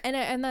 And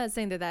I'm not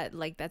saying that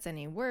like that's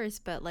any worse,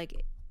 but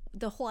like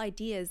the whole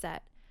idea is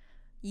that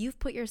you've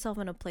put yourself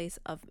in a place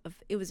of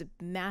it was a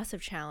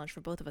massive challenge for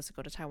both of us to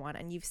go to Taiwan,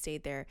 and you've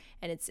stayed there,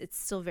 and it's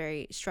still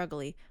very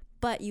struggly.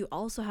 But you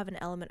also have an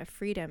element of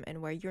freedom,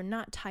 and where you're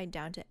not tied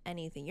down to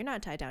anything. You're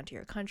not tied down to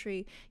your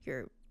country,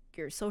 your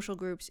social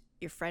groups,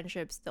 your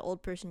friendships, the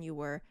old person you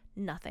were,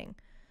 nothing.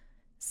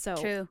 So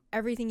True.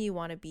 everything you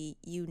want to be,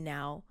 you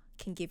now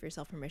can give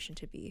yourself permission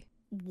to be.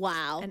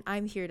 Wow. And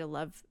I'm here to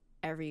love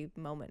every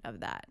moment of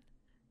that.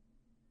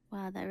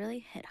 Wow, that really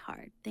hit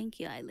hard. Thank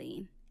you,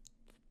 Eileen.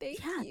 Thank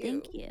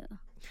Thank you.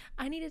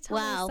 I need to tell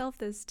Wow. myself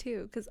this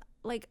too, because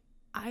like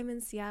I'm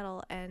in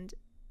Seattle and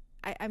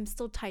I'm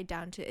still tied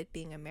down to it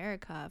being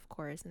America, of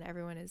course, and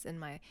everyone is in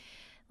my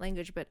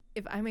language. But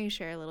if I may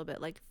share a little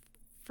bit, like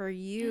for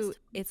you, Yes.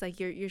 it's like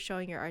you're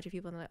showing your art to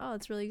people and they're like, oh,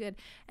 it's really good.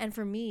 And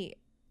for me,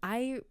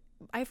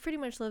 I've pretty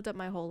much lived up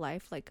my whole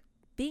life like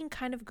being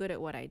kind of good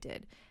at what I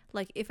did.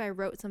 Like if I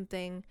wrote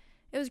something,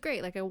 it was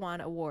great. Like I won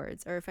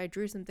awards. Or if I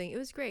drew something, it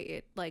was great.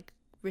 It like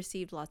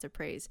received lots of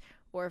praise.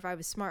 Or if I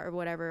was smart or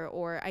whatever,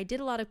 or I did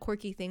a lot of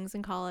quirky things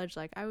in college,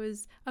 like I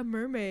was a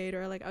mermaid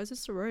or like I was a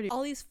sorority,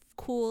 all these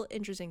cool,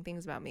 interesting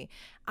things about me.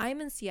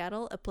 I'm in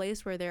Seattle, a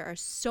place where there are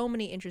so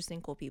many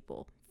interesting, cool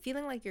people.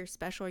 Feeling like you're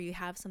special or you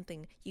have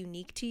something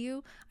unique to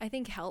you, I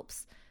think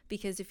helps,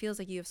 because it feels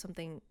like you have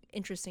something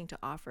interesting to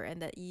offer,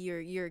 and that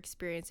your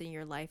experience in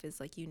your life is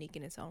like unique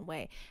in its own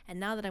way. And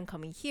now that I'm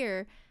coming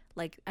here,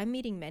 like I'm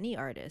meeting many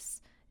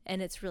artists,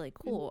 and it's really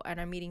cool,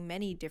 and I'm meeting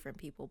many different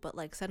people, but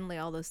like suddenly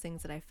all those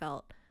things that I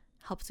felt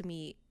helped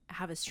me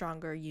have a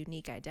stronger,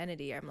 unique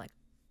identity. I'm like,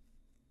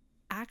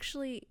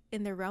 actually,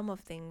 in the realm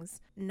of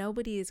things,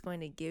 nobody is going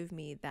to give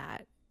me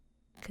that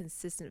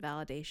consistent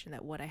validation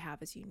that what I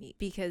have is unique.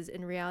 Because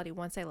in reality,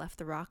 once I left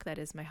the rock that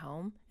is my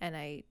home and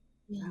I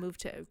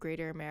moved to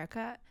greater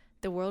America,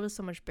 the world is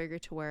so much bigger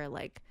to where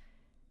like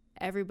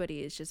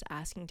everybody is just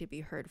asking to be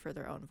heard for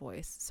their own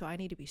voice. So I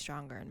need to be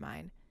stronger in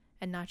mine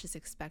and not just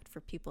expect for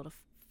people to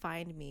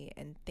find me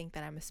and think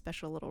that I'm a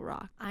special little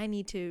rock. I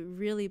need to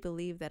really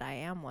believe that I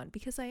am one,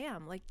 because I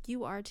am, like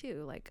you are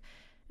too. Like,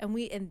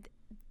 and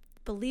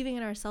believing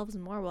in ourselves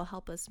more will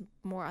help us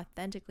more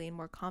authentically and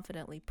more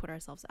confidently put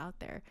ourselves out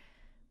there.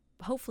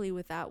 Hopefully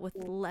with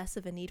less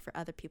of a need for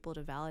other people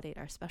to validate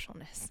our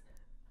specialness.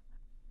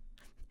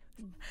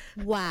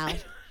 Wow.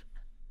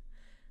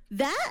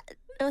 That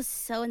was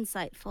so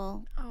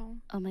insightful. Oh,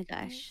 Oh my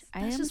gosh.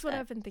 that's just what got-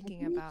 I've been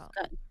thinking about.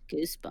 got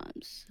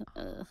goosebumps.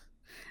 Ugh.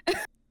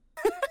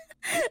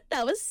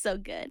 That was so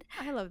good.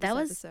 I love this That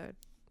was- episode.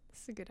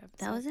 This is a good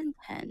episode. That was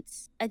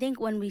intense. I think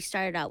when we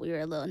started out, we were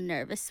a little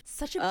nervous.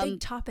 such a big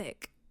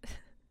topic.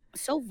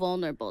 So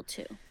vulnerable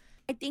too.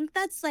 I think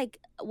that's like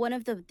one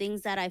of the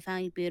things that I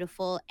found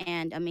beautiful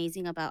and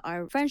amazing about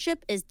our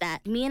friendship is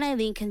that me and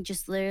Eileen can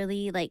just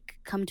literally like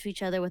come to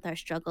each other with our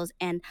struggles,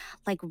 and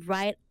like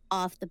right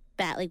off the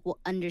bat, like we'll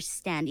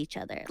understand each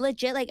other.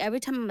 Legit, like every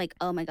time I'm like,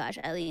 oh my gosh,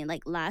 Eileen,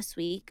 like last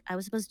week I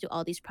was supposed to do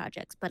all these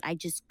projects, but I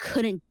just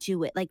couldn't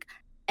do it. Like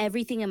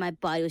everything in my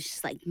body was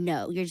just like,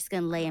 no, you're just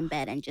gonna lay in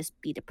bed and just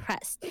be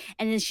depressed.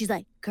 And then she's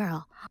like,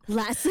 girl,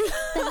 last week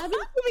that happened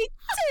to me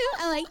too.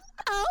 I'm like,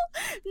 oh,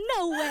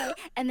 no way.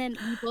 And then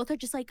we both are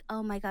just like,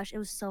 oh my gosh, it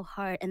was so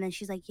hard. And then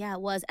she's like, yeah,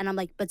 it was. And I'm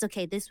like, but it's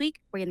okay. This week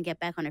we're gonna get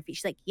back on our feet.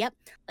 She's like, yep,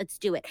 let's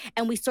do it.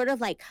 And we sort of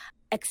like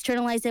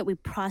externalize it, we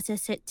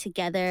process it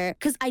together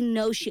because I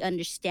know she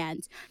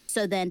understands.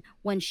 So then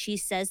when she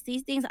says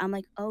these things, I'm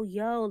like, oh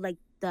yo, like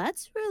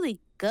that's really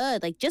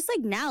good. Like just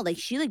like now, like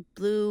she like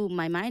blew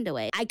my mind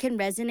away. I can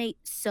resonate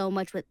so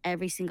much with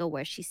every single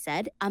word she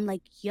said. I'm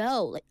like,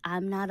 yo, like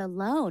I'm not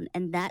alone.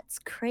 And that's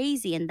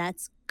crazy and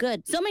that's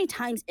good. So many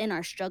times in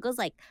our struggles,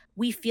 like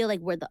we feel like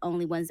we're the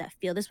only ones that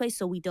feel this way,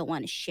 so we don't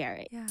want to share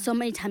it. Yeah. So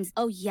many times,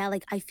 oh yeah,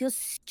 like I feel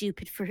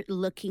stupid for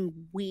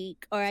looking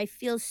weak, or I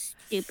feel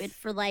stupid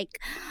for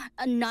like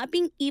not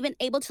being even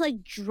able to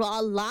like draw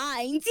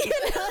lines. You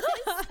know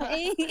what I'm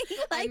saying?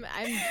 Like,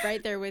 I'm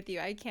right there with you.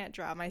 I can't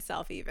draw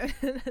myself even.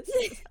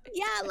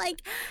 yeah,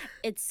 like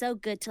it's so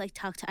good to like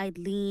talk to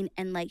Eileen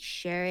and like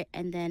share it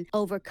and then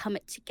overcome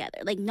it together.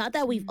 Like not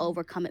that we've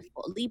overcome it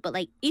fully, but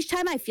like each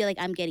time I feel like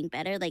I'm getting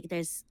better, like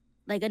there's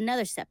like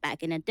another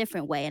setback in a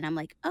different way, and I'm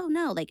like, oh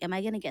no, like am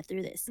I gonna get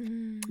through this?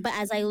 But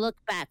as I look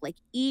back, like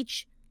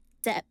each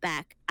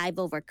setback I've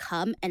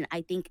overcome, and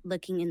I think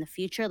looking in the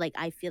future, like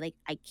I feel like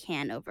I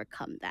can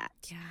overcome that.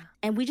 Yeah.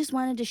 And we just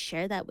wanted to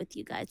share that with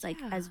you guys, like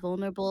Yeah. as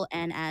vulnerable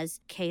and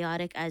as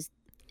chaotic as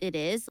it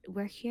is,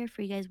 we're here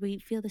for you guys. We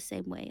feel the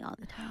same way all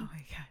the Oh time.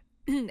 my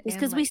god. Just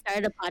because we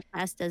started a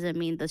podcast doesn't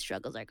mean the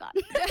struggles are gone.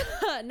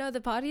 No, the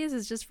podcast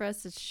is just for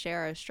us to share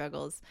our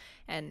struggles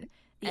and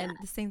Yeah.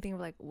 the same thing, we're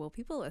like, will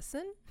people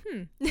listen?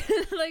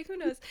 Like who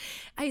knows?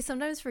 I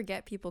sometimes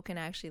forget people can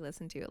actually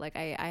listen to it. Like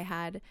I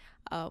had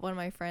one of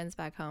my friends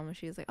back home,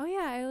 she was like, oh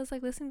yeah, I was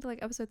like listening to like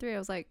episode 3. I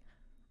was like,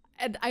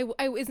 and I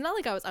it's not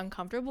like I was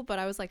uncomfortable, but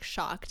I was like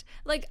shocked.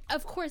 Like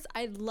of course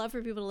I'd love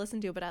for people to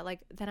listen to it, but I like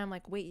then I'm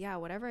like, wait, yeah,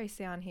 whatever I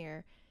say on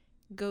here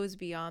goes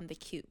beyond the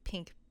cute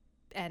pink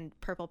and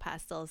purple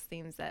pastels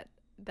themes that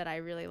I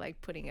really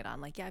like putting it on.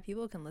 Like, yeah,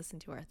 people can listen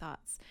to our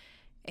thoughts,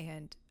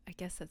 and I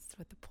guess that's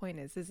what the point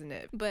is, isn't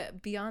it?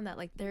 But beyond that,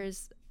 like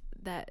there's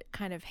that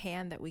kind of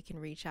hand that we can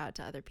reach out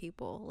to other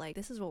people. Like,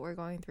 this is what we're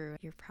going through.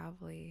 You're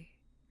probably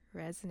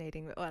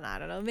resonating with, well, I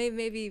don't know,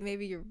 maybe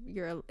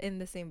you're in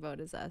the same boat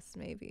as us,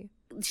 maybe.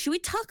 Should we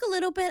talk a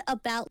little bit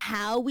about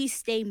how we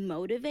stay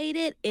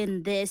motivated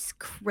in this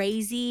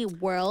crazy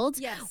world?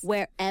 Yes.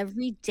 Where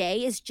every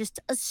day is just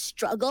a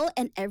struggle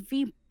and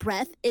every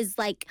breath is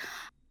like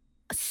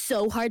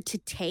so hard to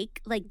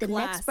take. Like the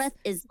next breath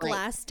is like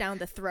glass down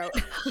the throat.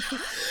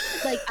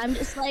 like I'm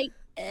just like,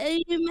 oh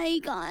my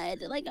god,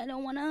 like I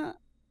don't want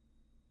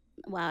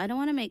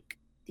to make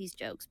these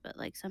jokes, but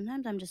like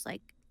sometimes I'm just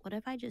like, what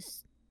if I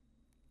just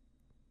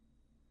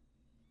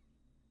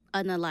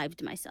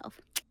unalived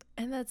myself?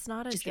 And that's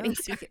not a Just joke.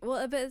 kidding.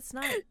 Well, but it's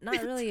not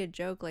really a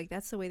joke. Like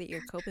that's the way that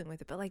you're coping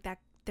with it. But like that,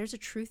 there's a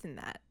truth in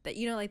that. That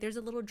you know, like there's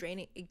a little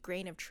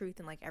grain of truth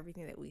in like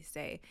everything that we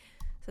say.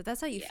 So if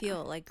that's how you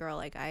feel, like girl,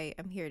 like I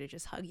am here to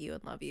just hug you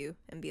and love you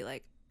and be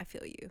like, I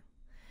feel you.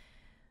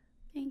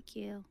 Thank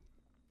you.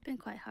 It's been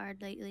quite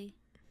hard lately.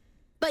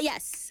 But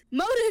yes,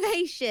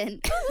 motivation.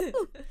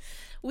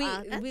 we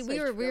Wow, that we switched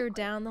were real quick.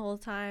 down the whole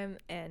time,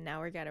 and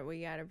now we gotta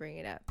bring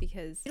it up,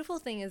 because the beautiful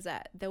thing is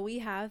that though we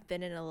have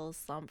been in a little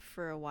slump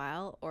for a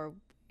while, or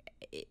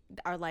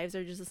our lives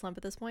are just a slump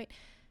at this point,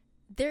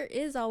 there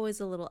is always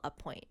a little up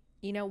point.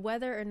 You know,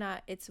 whether or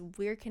not it's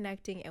we're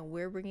connecting and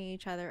we're bringing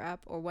each other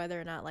up, or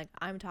whether or not like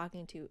I'm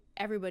talking to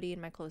everybody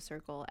in my close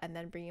circle and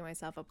then bringing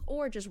myself up,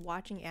 or just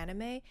watching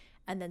anime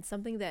and then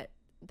something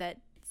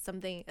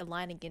something a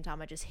line in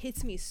Gintama just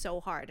hits me so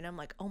hard and I'm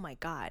like, oh my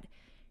god,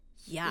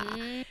 yeah.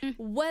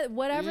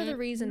 Whatever the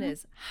reason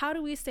is, how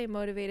do we stay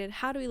motivated?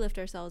 How do we lift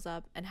ourselves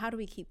up? And how do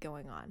we keep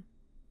going on?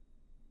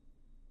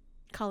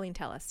 Colleen,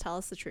 tell us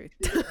the truth.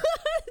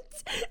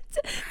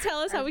 Tell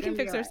us how we can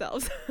fix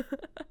ourselves.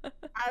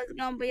 I was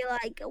gonna be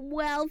like,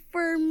 well,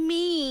 for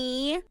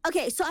me,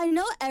 okay, so I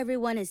know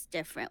everyone is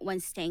different when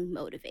staying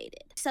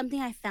motivated.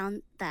 Something I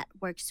found that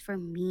works for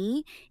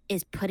me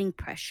is putting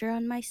pressure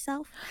on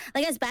myself.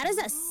 Like, as bad as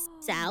that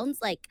sounds,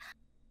 like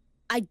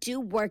I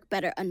do work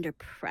better under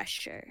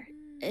pressure,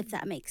 if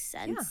that makes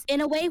sense. In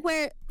a way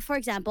where, for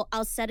example,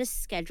 I'll set a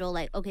schedule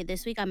like, okay,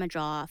 this week I'm gonna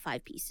draw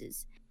 5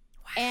 pieces.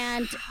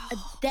 And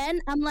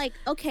then I'm like,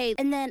 okay.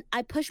 And then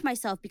I push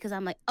myself because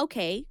I'm like,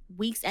 okay,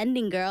 week's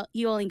ending, girl.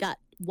 You only got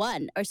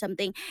 1 or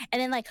something.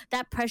 And then like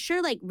that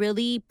pressure like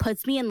really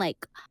puts me in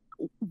like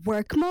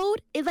work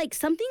mode. It like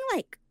something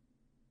like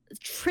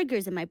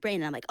triggers in my brain.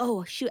 And I'm like,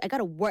 oh shoot, I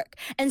gotta work.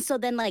 And so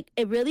then like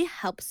it really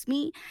helps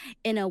me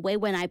in a way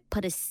when I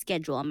put a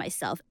schedule on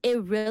myself.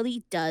 It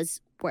really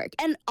does work.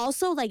 And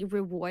also like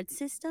reward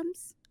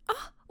systems.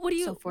 Oh, what is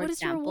your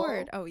example,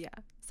 reward? Oh yeah,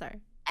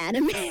 sorry.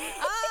 Anime.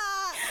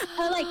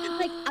 Or like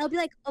I'll be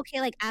like, okay,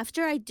 like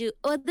after I do,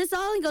 this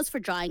only goes for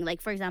drawing, like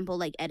for example,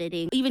 like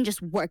editing, even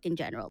just work in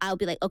general. I'll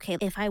be like, okay,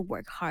 if I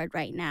work hard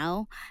right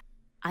now,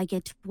 I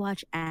get to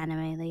watch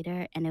anime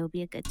later and it will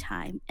be a good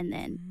time. And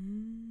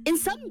then in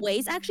some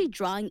ways, actually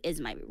drawing is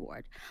my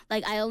reward.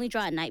 Like I only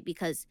draw at night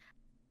because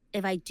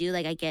if I do,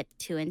 like I get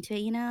too into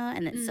it,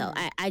 and then so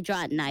I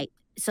draw at night.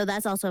 So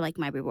that's also like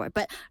my reward.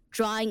 But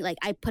drawing, like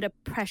I put a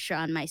pressure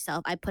on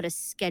myself. I put a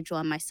schedule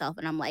on myself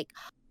and I'm like,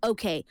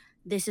 okay,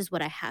 this is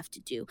what I have to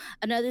do.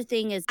 Another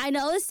thing is I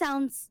know it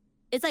sounds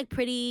it's like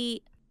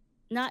pretty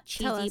not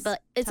cheesy,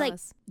 but it's Tell like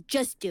us.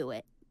 just do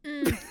it.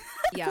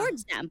 Yeah. For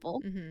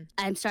example,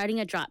 I'm starting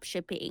a drop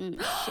shipping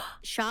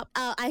shop.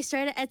 I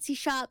started an Etsy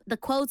shop. The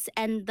quotes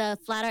and the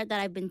flat art that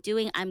I've been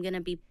doing, I'm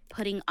gonna be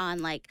putting on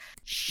like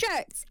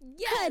shirts,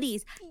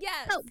 hoodies,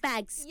 tote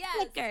bags,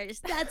 stickers.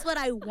 That's what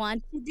I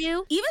want to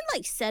do. Even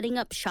like setting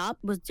up shop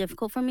was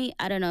difficult for me.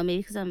 I don't know,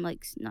 maybe because I'm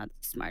like not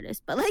the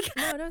smartest, but like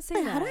No, don't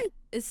say how do that. I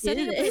It's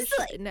setting up. this?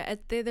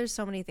 Like, There's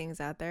so many things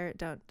out there.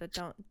 Don't.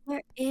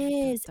 there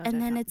is. don't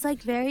And then help. it's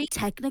like very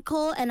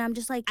technical. And I'm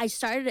just like, I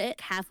started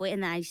it halfway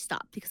and then I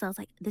stopped because I was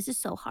like, this is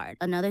so hard.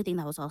 Another thing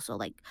that was also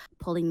like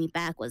pulling me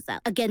back was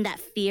that, again, that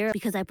fear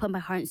because I put my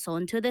heart and soul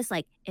into this.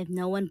 Like, if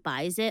no one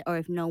buys it or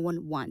if no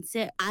one wants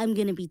it, I'm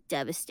going to be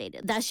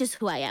devastated. That's just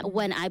who I am.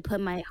 When I put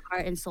my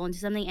heart and soul into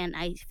something and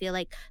I feel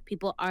like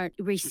people aren't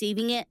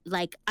receiving it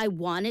like I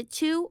wanted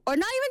to, or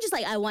not even just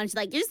like I wanted to,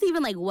 like, just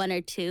even like one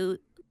or two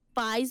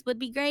buys would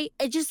be great.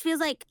 It just feels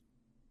like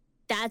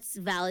that's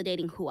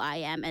validating who I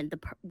am and the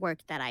work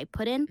that I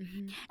put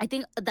in. I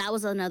think that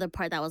was another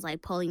part that was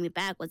like pulling me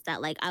back was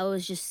that like I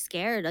was just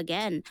scared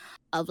again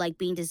of like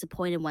being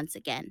disappointed once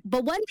again.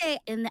 But one day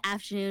in the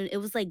afternoon, it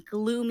was like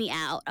gloomy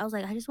out. I was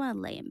like, I just want to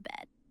lay in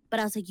bed. But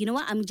I was like, you know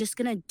what? I'm just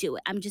going to do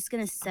it. I'm just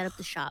going to set up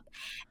the shop.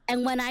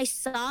 And when I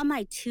saw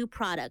my 2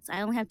 products,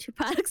 I only have 2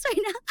 products right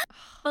now.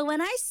 But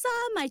when I saw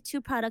my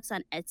 2 products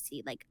on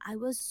Etsy, like I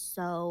was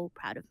so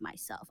proud of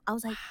myself. I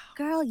was like,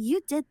 girl,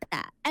 you did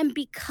that. And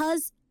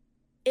because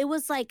it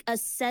was like a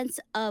sense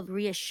of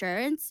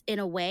reassurance in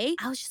a way.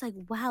 I was just like,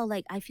 wow,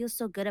 like I feel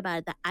so good about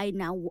it that I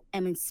now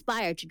am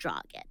inspired to draw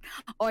again.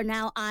 Or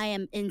now I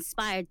am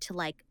inspired to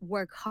like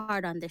work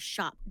hard on this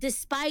shop.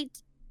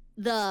 Despite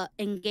the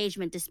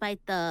engagement,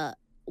 despite the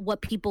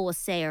what people will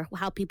say or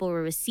how people will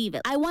receive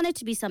it. I want it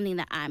to be something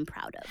that I'm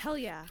proud of. Hell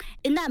yeah.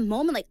 In that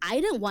moment, like I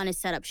didn't want to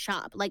set up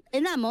shop. Like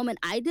in that moment,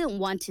 I didn't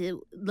want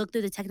to look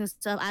through the technical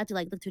stuff. I had to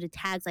like look through the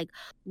tags, like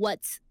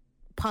what's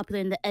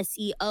popular in the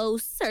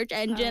SEO search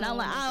engine. I'm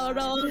like, I don't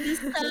know this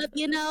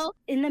stuff,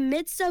 In the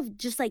midst of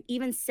just like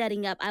even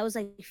setting up, I was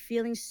like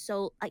feeling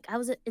so like I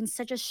was in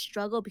such a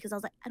struggle because I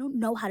was like, I don't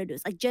know how to do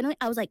this. Like generally,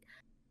 I was like,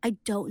 I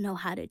don't know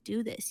how to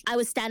do this. I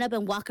would stand up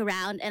and walk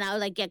around and I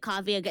would like get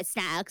coffee or get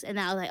snacks. And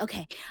I was like,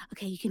 okay,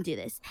 you can do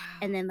this. Wow.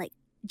 And then like,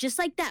 just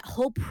like that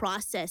whole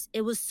process,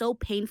 it was so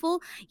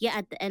painful. Yet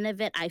at the end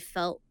of it, I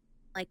felt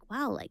like,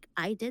 wow, like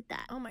I did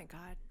that. Oh my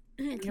God.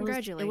 And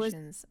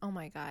Congratulations. Oh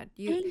my God.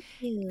 Thank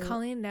you.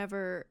 Colleen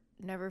never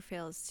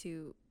fails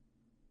to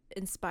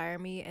inspire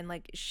me, and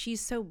like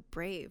she's so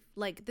brave.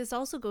 Like this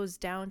also goes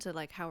down to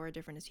like how we're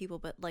different as people,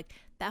 but like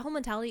that whole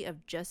mentality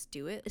of just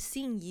do it,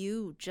 seeing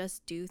you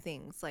just do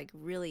things like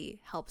really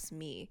helps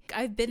me.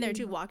 I've been there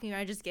too, walking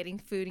around just getting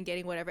food and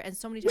getting whatever, and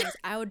so many times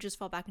I would just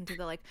fall back into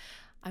the like,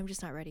 I'm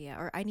just not ready yet,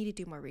 or I need to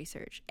do more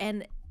research.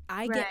 And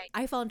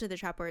I fall into the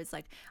trap where it's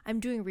like I'm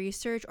doing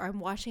research or I'm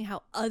watching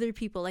how other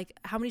people, like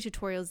how many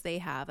tutorials they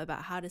have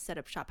about how to set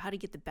up shop, how to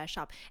get the best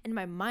shop. And in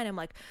my mind, I'm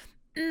like,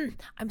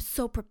 I'm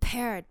so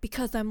prepared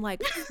because I'm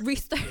like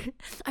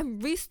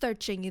I'm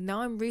researching,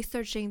 I'm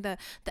researching the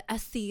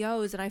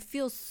SEOs, and I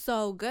feel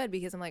so good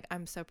because I'm like,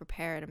 I'm so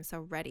prepared, I'm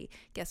so ready.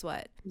 Guess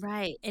what?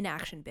 Right.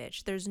 Inaction,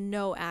 bitch. There's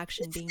no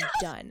action being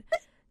done.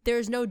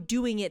 There's no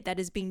doing it that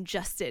is being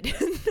justed.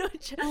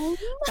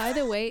 By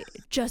the way,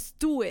 just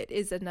do it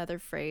is another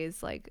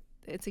phrase. Like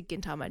it's a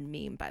Gintama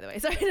meme, by the way.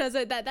 Sorry, no,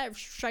 so that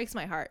strikes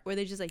my heart where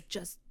they just like,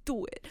 just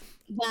do it.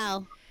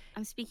 Wow.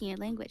 I'm speaking a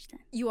language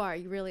then. You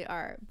really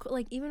are.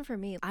 Like even for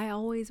me, I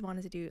always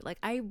wanted to do, like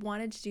I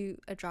wanted to do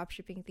a drop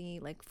shipping thingy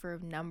like for a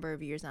number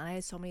of years now. I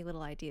had so many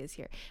little ideas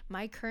here.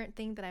 My current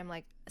thing that I'm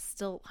like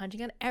still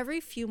hunting on, every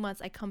few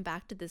months I come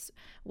back to this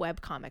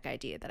webcomic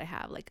idea that I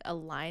have, like a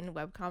line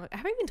webcomic.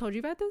 Have I even told you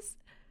about this?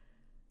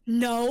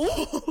 No.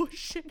 Oh,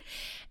 shit.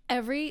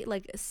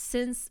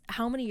 Since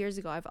how many years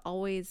ago,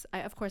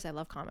 of course I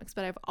love comics,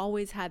 but I've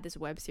always had this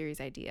web series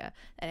idea,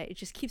 and it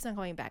just keeps on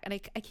coming back, and I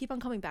keep on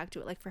coming back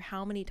to it. Like for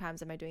how many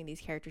times am I doing these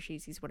character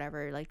sheets, these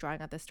whatever, like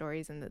drawing out the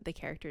stories and the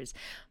characters.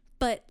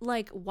 But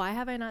like, why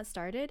have I not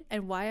started?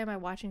 And why am I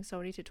watching so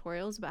many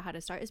tutorials about how to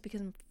start? Is because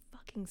I'm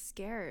fucking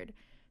scared.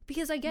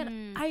 Because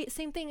again,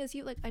 same thing as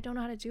you, like I don't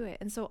know how to do it.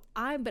 And so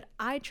I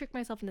trick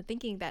myself into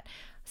thinking that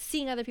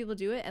seeing other people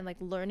do it and like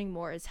learning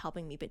more is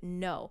helping me. But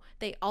no,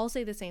 they all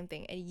say the same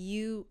thing, and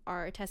you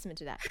are a testament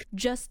to that.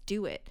 Just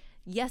do it.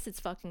 Yes,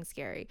 it's fucking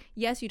scary.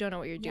 Yes, you don't know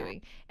what you're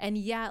doing. And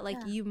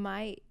you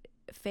might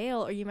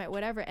fail or you might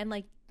whatever. And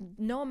like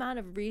no amount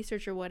of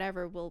research or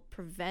whatever will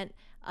prevent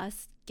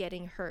us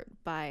getting hurt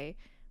by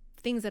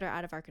things that are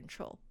out of our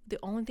control. The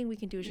only thing we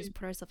can do is just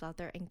put ourselves out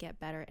there and get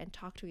better and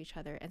talk to each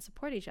other and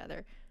support each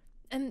other.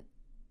 And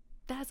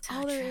that's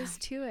all there is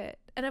to it.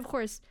 And of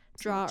course,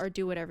 draw or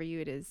do whatever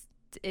it is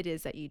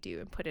that you do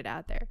and put it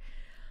out there.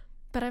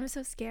 But I'm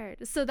so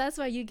scared. So that's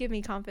why you give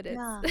me confidence.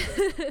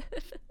 Yeah.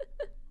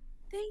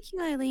 Thank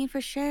you, Eileen, for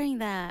sharing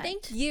that.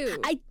 Thank you.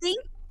 I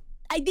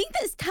think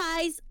this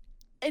ties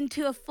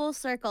into a full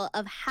circle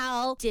of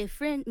how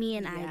different me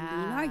and Eileen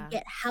are,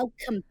 yet how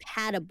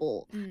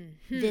compatible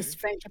this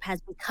friendship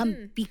has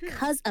become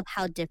because of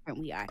how different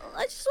we are.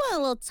 I just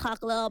want to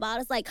talk a little about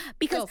it. It's like,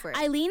 because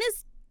Eileen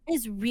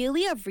is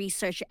really a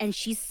researcher and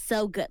she's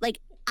so good. Like,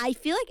 I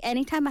feel like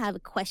anytime I have a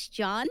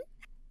question,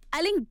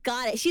 Eileen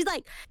got it.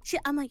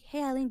 I'm like,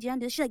 hey, Eileen, do you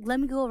want to do this? She's like, let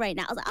me Google right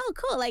now. I was like, oh,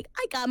 cool. Like,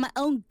 I got my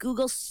own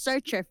Google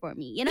searcher for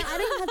me. You know, I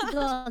didn't have to go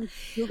on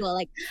Google.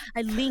 Like,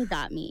 Eileen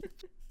got me.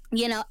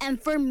 You know, and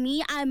for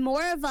me, I'm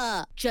more of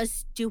a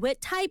just do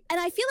it type. And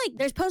I feel like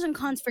there's pros and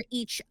cons for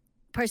each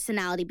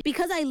personality.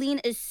 Because Eileen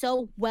is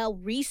so well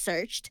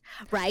researched,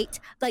 right?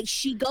 Like,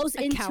 she goes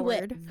into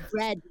coward. It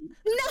ready.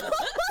 No.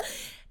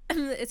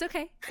 It's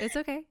okay. It's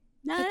okay.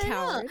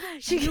 No.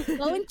 You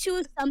go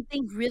into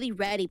something really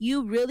ready.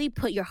 You really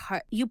put your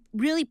heart, you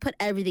really put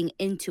everything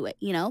into it,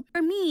 you know?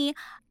 For me,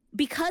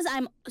 because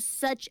I'm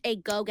such a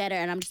go-getter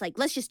and I'm just like,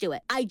 let's just do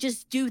it. I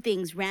just do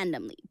things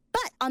randomly.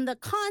 But on the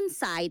con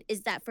side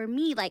is that for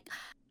me, like,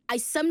 I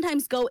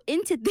sometimes go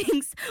into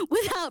things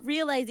without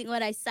realizing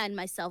what I signed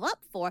myself up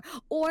for,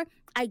 or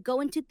I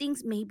go into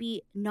things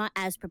maybe not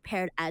as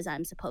prepared as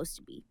I'm supposed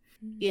to be.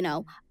 You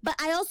know, but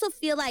I also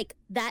feel like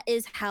that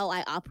is how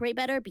I operate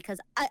better, because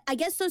I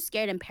get so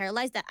scared and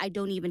paralyzed that I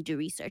don't even do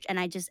research and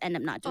I just end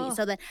up not doing it.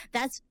 So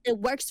it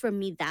works for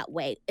me that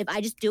way. If I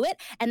just do it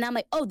and I'm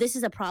like, oh, this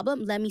is a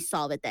problem, let me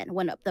solve it then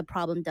when the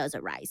problem does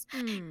arise.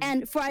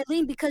 And for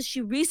Eileen, because she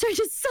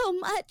researches so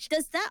much,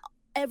 does that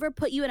ever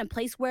put you in a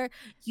place where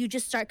you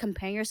just start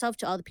comparing yourself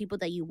to all the people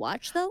that you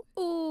watch though?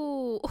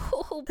 Ooh.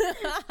 How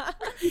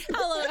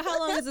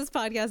long is this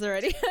podcast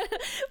already?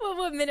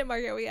 what minute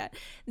mark are we at?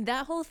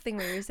 That whole thing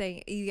where you're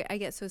saying I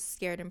get so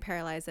scared and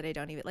paralyzed that I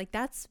don't even, like,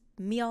 that's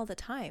me all the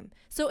time.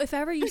 So if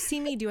ever you see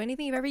me do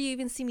anything, if ever you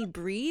even see me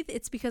breathe,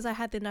 it's because I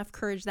had enough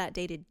courage that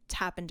day to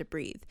tap and to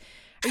breathe.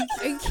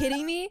 Are you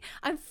kidding me?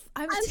 I'm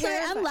sorry,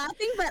 I'm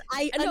laughing, but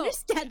I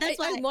understand. That's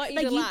why I want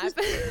you to laugh. Just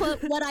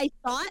put what I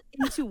thought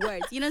into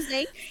words. You know what I'm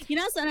saying? You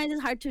know, sometimes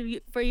it's hard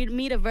for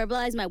me to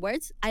verbalize my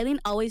words. Eileen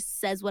always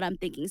says what I'm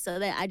thinking, so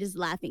that I just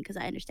laughing because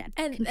I understand.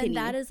 And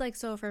that is like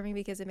so affirming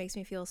because it makes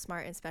me feel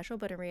smart and special.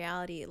 But in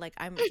reality, like,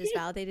 I'm just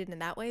validated in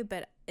that way.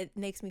 But it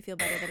makes me feel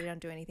better that I don't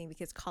do anything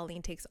because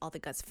Colleen takes all the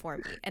guts for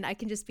me, and I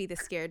can just be the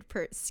scared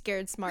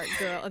smart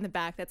girl in the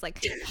back that's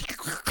like.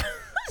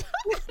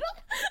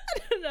 I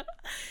don't know.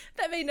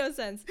 That made no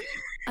sense.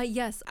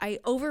 Yes, I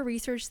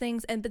over-research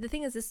things, but the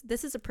thing is,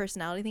 this is a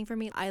personality thing for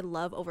me. I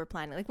love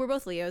over-planning. Like, we're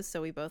both Leos,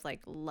 so we both,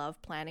 like,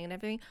 love planning and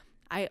everything.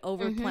 I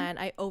over-plan,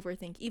 I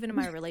overthink, even in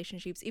my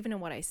relationships, even in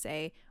what I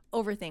say.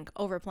 Overthink,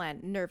 over-plan,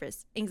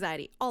 nervous,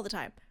 anxiety, all the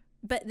time.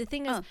 But the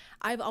thing is,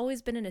 I've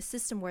always been in a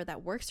system where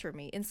that works for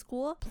me. In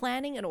school,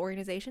 planning and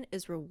organization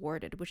is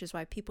rewarded, which is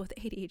why people with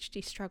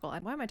ADHD struggle.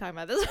 And why am I talking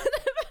about this?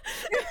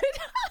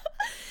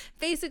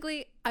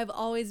 Basically, I've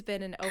always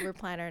been an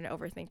over-planner and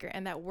overthinker,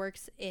 and that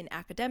works in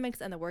academics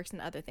and that works in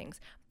other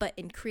things. But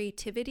in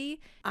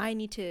creativity, I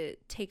need to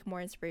take more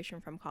inspiration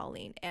from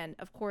Colleen. And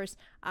of course,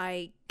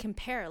 I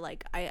compare,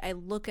 like, I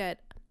look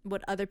at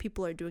what other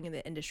people are doing in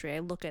the industry. I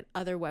look at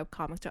other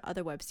webcomics or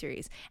other web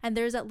series. And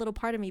there's that little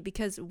part of me,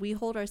 because we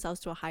hold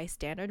ourselves to a high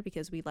standard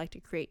because we like to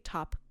create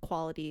top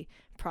quality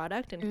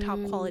product and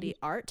top quality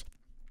art.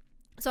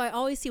 So I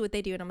always see what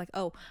they do and I'm like,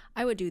 oh,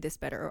 I would do this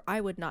better, or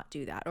I would not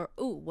do that, or,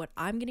 oh, what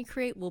I'm going to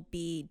create will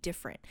be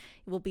different.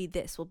 It will be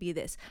this, will be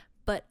this.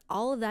 But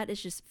all of that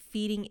is just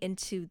feeding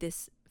into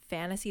this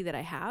fantasy that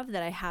I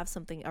have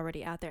something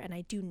already out there, and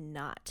I do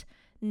not.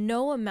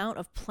 No amount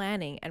of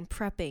planning and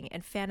prepping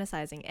and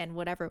fantasizing and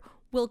whatever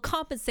will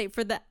compensate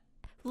for the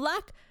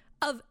lack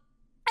of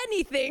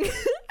anything.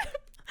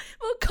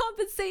 Will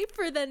compensate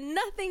for the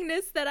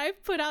nothingness that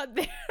I've put out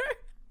there.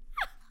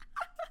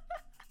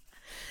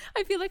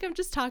 I feel like I'm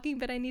just talking,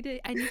 but I need to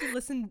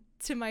listen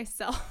to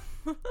myself.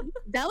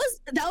 That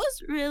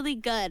was really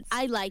good.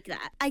 I like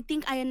that. I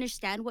think I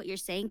understand what you're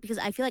saying, because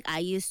I feel like I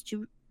used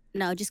to.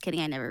 No, just kidding.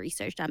 I never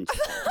researched. I'm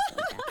just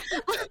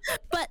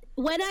but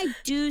when I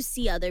do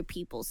see other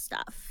people's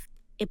stuff,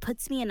 it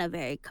puts me in a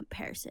very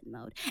comparison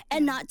mode,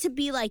 and not to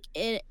be like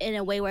in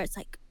a way where it's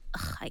like,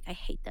 ugh, like I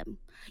hate them,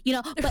 you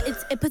know. But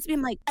it puts me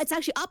in, like, it's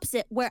actually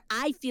opposite, where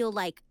I feel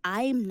like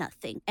I'm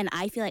nothing, and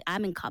I feel like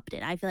I'm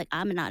incompetent. I feel like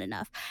I'm not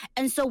enough,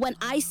 and so when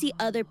I see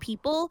other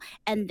people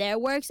and their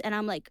works, and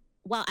I'm like,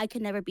 wow, I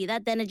could never be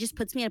that, then it just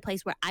puts me in a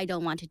place where I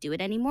don't want to do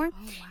it anymore.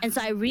 And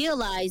so I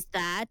realized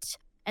that.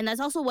 And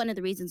that's also one of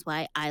the reasons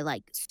why I,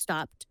 like,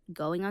 stopped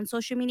going on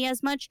social media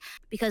as much,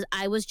 because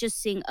I was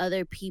just seeing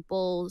other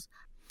people's,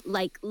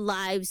 like,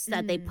 lives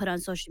that they put on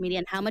social media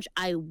and how much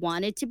I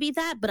wanted to be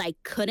that, but I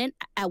couldn't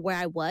at where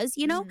I was,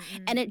 you know?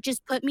 And it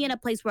just put me in a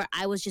place where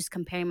I was just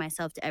comparing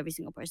myself to every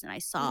single person I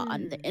saw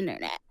on the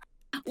internet,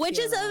 which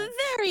is a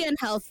very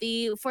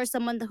unhealthy for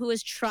someone who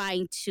is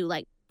trying to,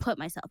 like, put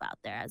myself out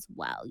there as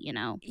well, you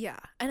know? Yeah.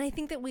 And I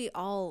think that we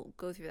all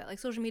go through that. Like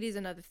social media is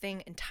another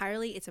thing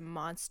entirely. It's a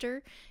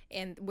monster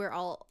and we're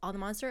all on the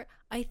monster.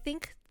 I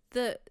think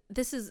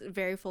this is a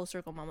very full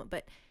circle moment,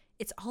 but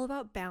it's all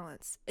about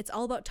balance. It's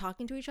all about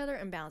talking to each other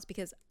and balance,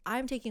 because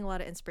I'm taking a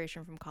lot of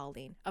inspiration from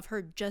Colleen of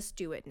her just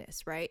do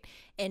itness, right?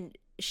 And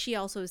she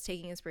also is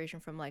taking inspiration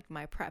from like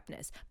my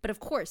prepness. But of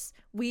course,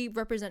 we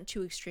represent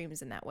two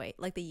extremes in that way,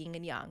 like the yin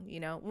and yang, you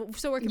know?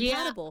 So we're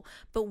compatible,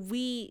 but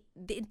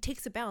it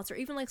takes a balance. Or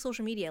even like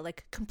social media,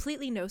 like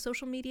completely no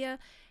social media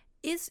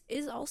is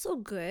also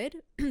good,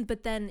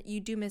 but then you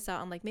do miss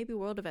out on like maybe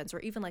world events, or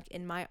even like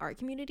in my art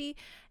community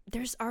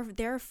there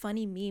are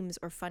funny memes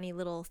or funny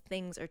little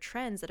things or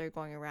trends that are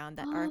going around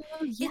that are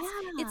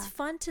it's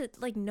fun to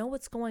like know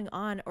what's going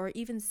on, or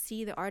even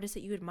see the artists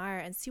that you admire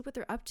and see what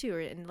they're up to,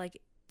 and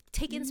like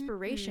take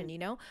inspiration, you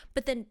know?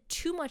 But then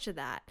too much of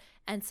that,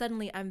 and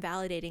suddenly I'm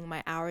validating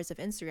my hours of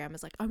Instagram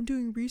as like I'm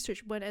doing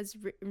research, when as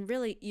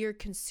really you're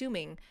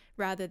consuming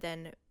rather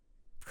than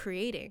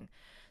creating.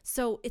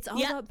 So it's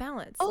all about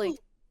balance. Like,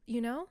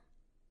 you know?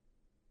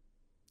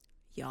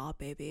 Yeah,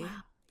 baby.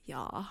 Wow.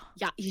 Yeah.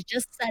 Yeah, you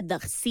just said the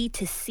C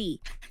to C.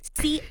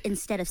 C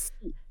instead of C.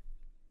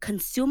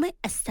 Consume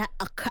instead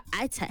of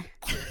create.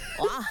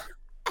 Wow.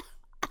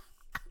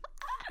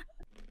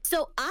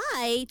 So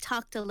I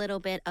talked a little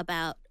bit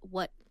about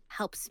what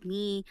helps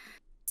me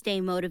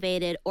stay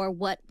motivated or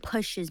what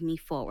pushes me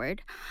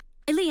forward.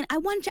 Eileen, I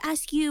wanted to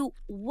ask you,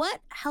 what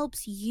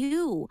helps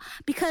you?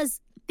 Because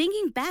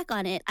thinking back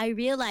on it, I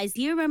realized,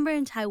 you remember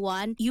in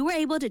Taiwan, you were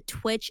able to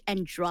twitch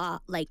and draw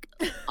like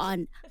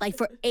on like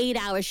for 8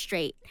 hours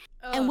straight,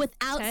 and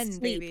without 10,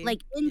 sleep, baby.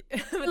 like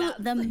into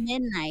the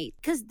midnight.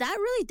 Because that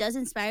really does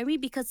inspire me.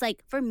 Because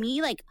like for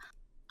me, like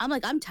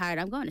I'm tired.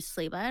 I'm going to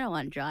sleep. I don't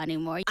want to draw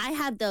anymore. I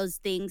have those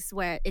things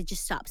where it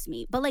just stops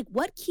me. But like,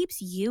 what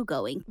keeps you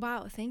going?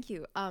 Wow, thank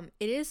you.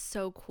 It is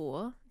so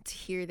cool to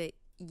hear that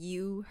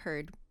you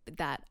heard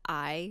that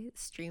I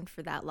streamed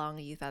for that long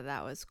and you thought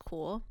that was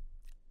cool.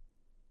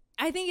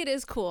 I think it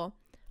is cool,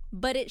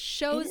 but it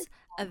shows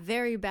a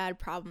very bad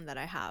problem that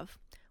I have,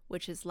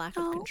 which is lack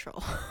of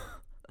control.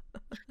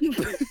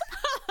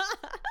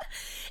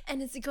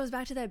 And it goes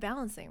back to that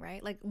balancing,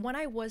 right? Like when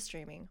I was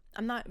streaming,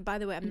 I'm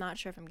not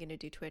sure if I'm going to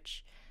do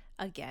Twitch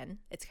again.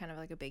 It's kind of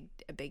like a big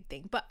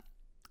thing. But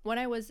when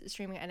I was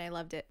streaming and I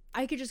loved it,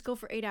 I could just go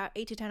for 8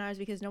 to 10 hours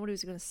because nobody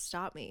was going to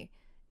stop me.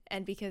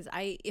 And because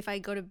if I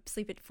go to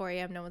sleep at 4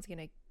 a.m., no one's going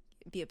to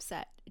be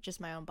upset. Just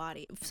my own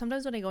body.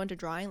 Sometimes when I go into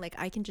drawing, like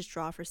I can just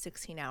draw for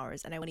 16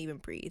 hours and I won't even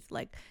breathe.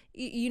 Like,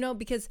 you know,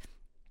 because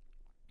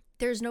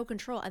there's no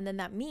control. And then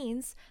that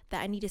means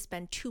that I need to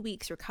spend 2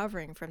 weeks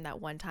recovering from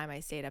that one time I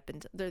stayed up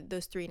until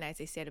those 3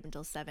 nights I stayed up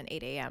until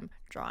 8 a.m.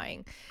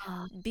 drawing,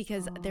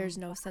 because there's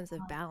no sense of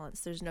balance.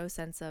 There's no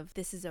sense of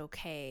this is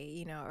okay,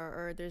 you know,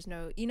 or there's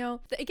no, you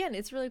know, again,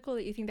 it's really cool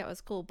that you think that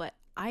was cool, but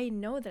I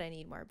know that I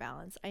need more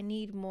balance. I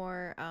need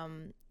more,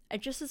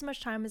 just as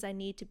much time as I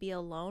need to be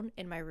alone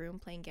in my room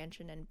playing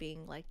Genshin and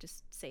being like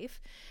just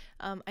safe.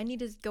 I need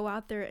to go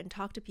out there and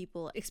talk to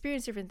people,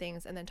 experience different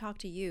things, and then talk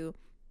to you,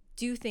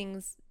 do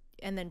things,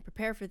 and then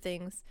prepare for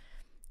things,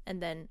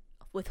 and then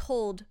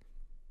withhold,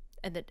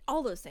 and then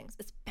all those things.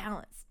 It's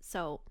balance.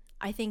 So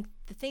I think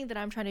the thing that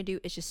I'm trying to do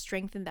is just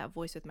strengthen that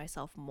voice with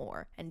myself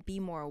more and be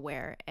more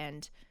aware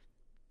and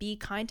be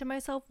kind to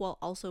myself while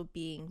also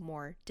being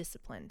more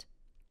disciplined.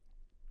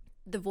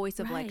 The voice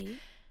of like,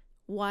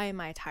 why am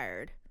I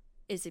tired?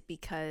 Is it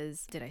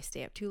because did I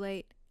stay up too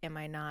late? Am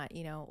I not,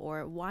 you know,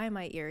 or why am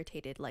I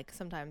irritated? Like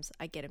sometimes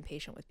I get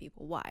impatient with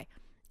people. Why?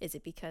 Is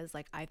it because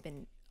like I've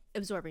been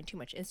absorbing too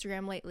much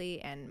Instagram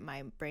lately and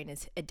my brain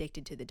is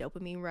addicted to the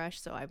dopamine rush,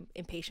 so I'm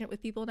impatient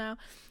with people now?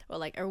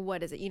 Or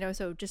what is it, you know?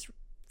 So just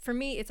for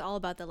me, it's all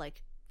about the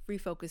like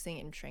refocusing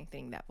and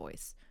strengthening that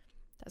voice.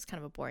 That's kind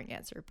of a boring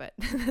answer, but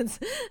that's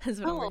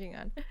what I'm working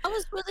on. That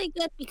was really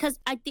good, because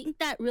I think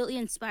that really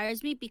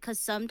inspires me, because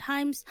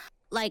sometimes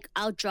like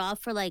I'll draw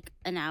for like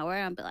an hour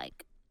and I'll be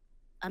like,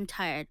 I'm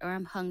tired or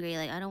I'm hungry,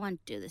 like I don't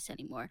want to do this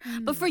anymore.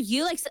 But for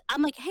you, like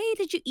I'm like, hey,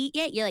 did you eat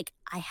yet? You're like,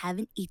 I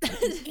haven't eaten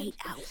in 8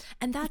 hours.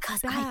 And that's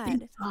because bad. I've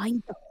been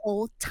drawing the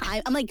whole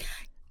time. I'm like,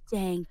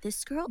 dang,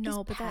 this girl is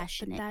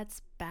passionate. But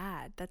that's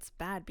bad. That's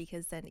bad,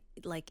 because then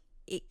like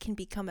it can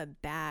become a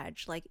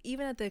badge. Like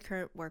even at the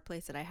current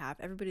workplace that I have,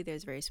 everybody there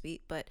is very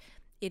sweet, but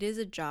it is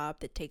a job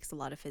that takes a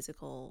lot of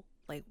physical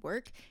like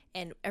work,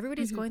 and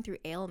everybody's going through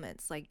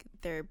ailments. Like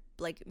they're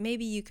like,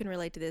 maybe you can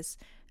relate to this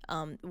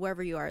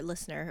wherever you are,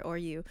 listener, or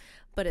you,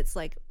 but it's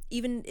like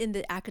even in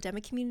the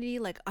academic community,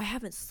 like I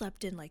haven't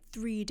slept in like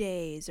 3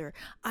 days, or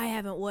I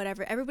haven't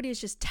whatever. Everybody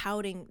is just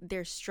touting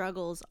their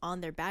struggles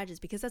on their badges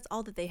because that's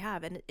all that they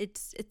have, and it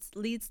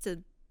leads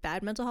to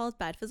bad mental health,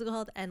 bad physical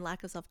health, and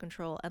lack of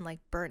self-control and like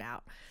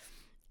burnout.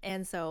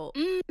 And so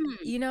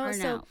you know,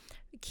 burnout. So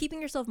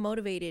keeping yourself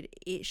motivated,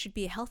 it should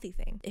be a healthy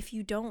thing. If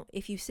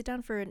you sit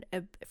down for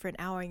an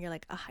hour and you're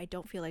like, I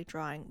don't feel like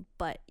drawing,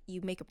 but you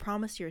make a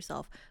promise to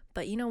yourself,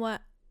 but you know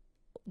what,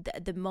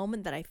 the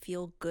moment that I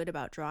feel good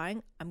about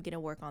drawing, I'm gonna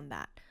work on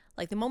that.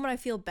 Like the moment I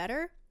feel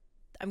better,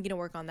 I'm gonna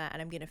work on that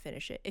and I'm gonna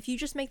finish it. If you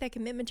just make that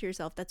commitment to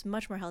yourself, that's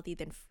much more healthy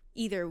than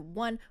either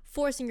one,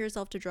 forcing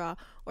yourself to draw,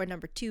 or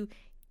number two,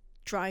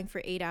 drawing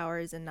for 8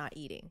 hours and not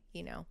eating,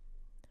 you know.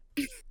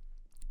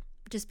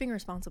 Just being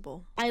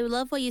responsible. I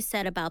love what you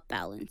said about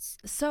balance.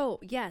 So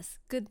yes,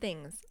 good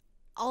things,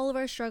 all of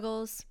our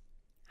struggles,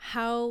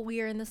 how we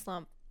are in the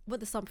slump, what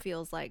the slump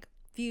feels like,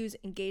 views,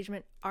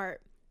 engagement,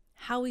 art,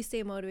 how we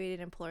stay motivated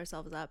and pull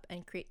ourselves up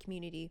and create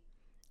community,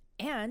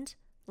 and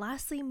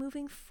lastly,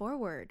 moving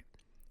forward.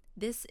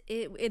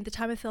 In the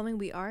time of filming,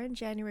 we are in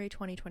January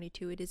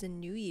 2022. It is a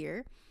new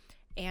year,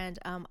 and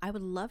I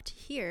would love to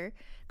hear,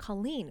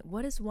 Colleen,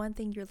 what is one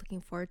thing you're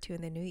looking forward to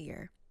in the new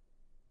year?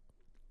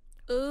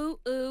 Ooh,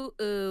 ooh,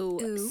 ooh.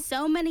 Ooh.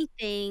 So many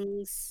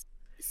things.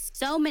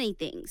 So many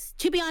things.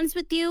 To be honest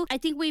with you, I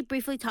think we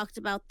briefly talked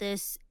about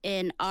this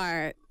in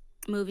our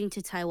moving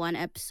to Taiwan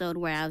episode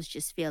where I was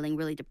just feeling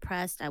really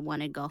depressed. I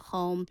wanted to go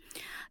home.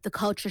 The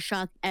culture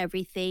shock,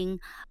 everything.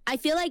 I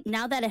feel like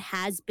now that it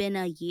has been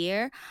a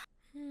year,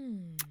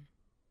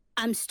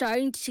 I'm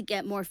starting to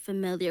get more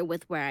familiar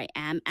with where I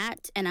am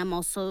at. And I'm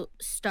also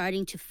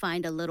starting to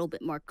find a little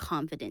bit more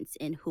confidence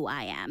in who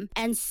I am.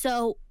 And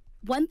so,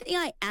 one thing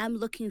I am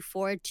looking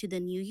forward to the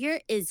new year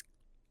is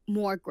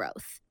more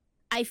growth.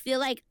 I feel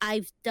like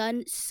I've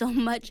done so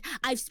much,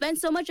 I've spent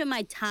so much of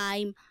my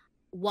time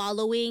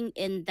wallowing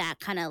in that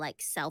kind of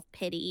like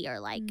self-pity or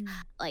Well,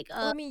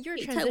 I mean, you're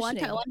hey, transitioning.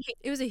 Taiwan.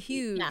 It was a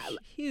huge, Yeah,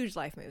 huge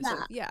life move. So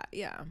yeah.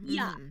 yeah.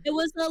 Yeah, it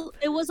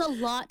was a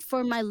lot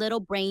for my little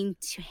brain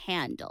to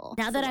handle.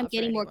 Now It's a that I'm lot for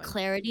getting more anyone.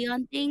 clarity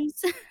on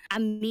things,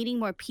 I'm meeting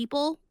more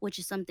people, which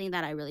is something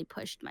that I really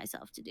pushed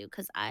myself to do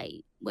because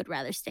I would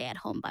rather stay at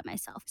home by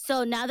myself.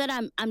 So now that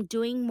I'm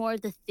doing more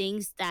of the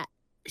things that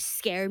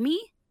scare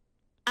me,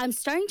 I'm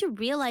starting to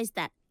realize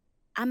that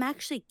I'm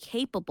actually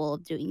capable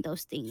of doing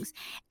those things.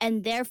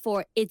 And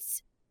therefore,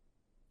 it's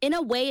in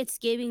a way, it's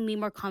giving me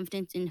more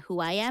confidence in who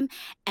I am.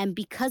 And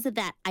because of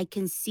that, I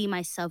can see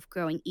myself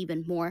growing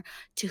even more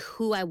to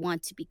who I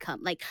want to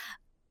become. Like,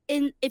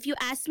 if you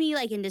asked me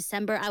like in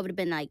December, I would have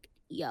been like,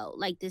 yo,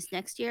 like this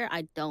next year,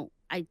 I don't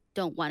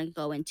want to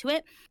go into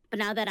it. But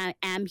now that I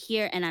am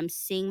here and I'm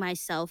seeing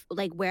myself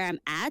like where I'm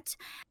at,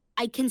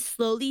 I can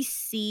slowly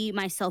see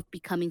myself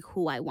becoming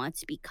who I want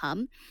to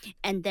become.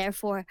 And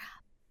therefore,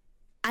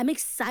 I'm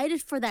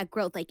excited for that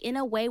growth, like in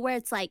a way where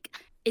it's like,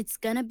 it's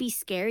gonna be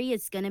scary,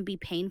 it's gonna be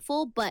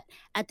painful, but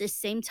at the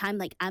same time,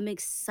 like I'm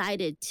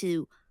excited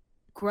to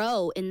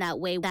grow in that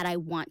way that I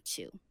want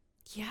to.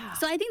 Yeah.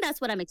 So I think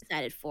that's what I'm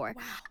excited for.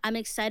 Wow. I'm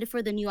excited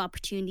for the new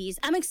opportunities.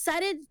 I'm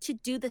excited to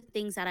do the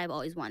things that I've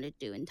always wanted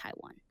to do in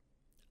Taiwan.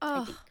 I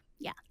Oh, think.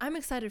 Yeah. I'm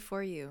excited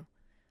for you.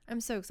 I'm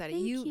so excited.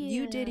 Thank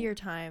You did you. your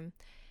time.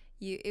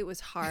 It was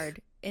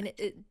hard, and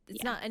it's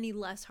Yeah. not any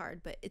less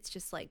hard, but it's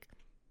just like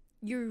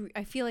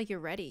I feel like you're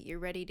ready. You're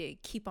ready to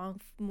keep on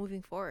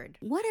moving forward.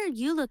 What are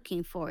you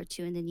looking forward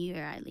to in the new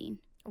year, Eileen?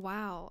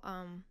 Wow.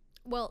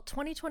 Well,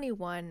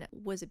 2021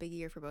 was a big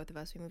year for both of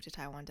us. We moved to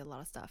Taiwan, did a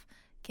lot of stuff,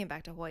 came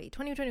back to Hawaii.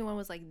 2021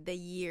 was like the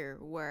year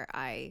where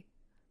I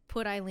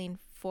put Eileen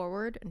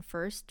forward and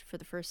first for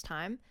the first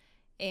time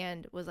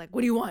and was like,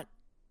 "What do you want?"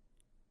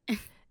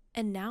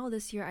 And now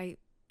this year I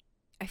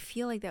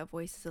feel like that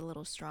voice is a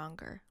little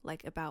stronger,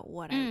 like about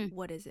what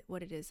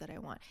it is that I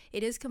want.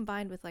 It is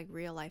combined with like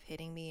real life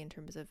hitting me in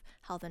terms of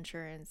health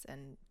insurance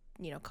and,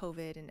 you know,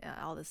 COVID and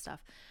all this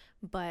stuff.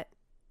 But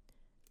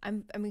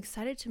I'm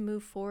excited to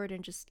move forward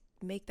and just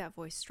make that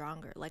voice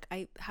stronger. Like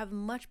I have a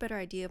much better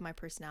idea of my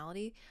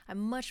personality. I'm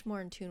much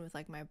more in tune with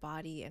like my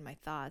body and my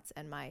thoughts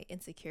and my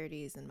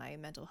insecurities and my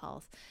mental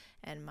health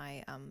and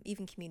my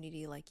even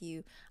community like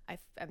you.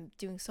 I'm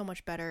doing so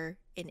much better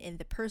in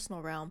the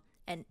personal realm,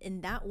 and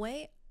in that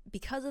way,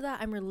 because of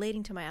that, I'm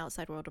relating to my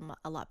outside world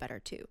a lot better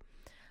too.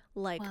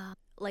 Like Wow.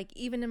 like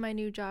even in my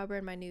new job or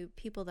in my new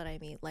people that I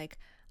meet, like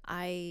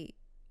I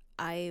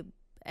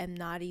am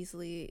not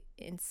easily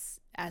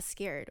as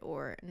scared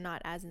or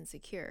not as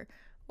insecure,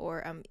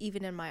 or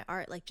even in my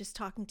art, like just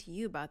talking to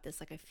you about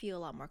this, like I feel a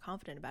lot more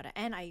confident about it.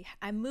 And I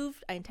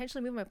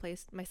intentionally moved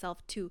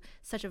myself to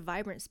such a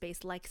vibrant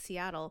space like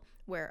Seattle,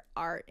 where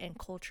art and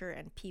culture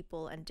and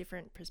people and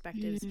different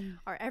perspectives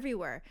are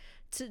everywhere,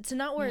 to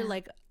not where Yeah.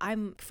 like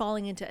I'm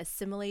falling into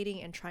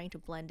assimilating and trying to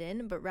blend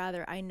in, but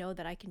rather I know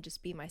that I can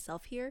just be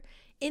myself here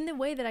in the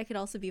way that I could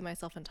also be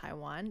myself in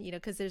Taiwan, you know,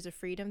 because there's a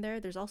freedom there.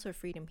 There's also a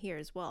freedom here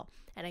as well,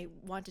 and I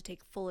want to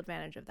take full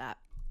advantage of that.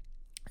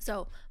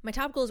 So my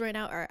top goals right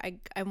now are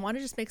I want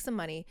to just make some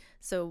money.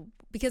 So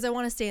because I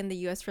want to stay in the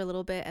US for a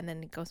little bit and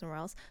then go somewhere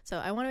else. So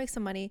I want to make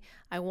some money.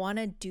 I want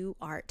to do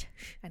art.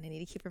 And I need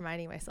to keep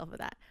reminding myself of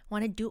that. I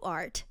want to do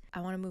art.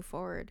 I want to move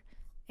forward.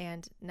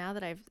 And now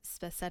that I've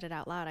said it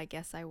out loud, I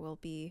guess I will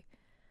be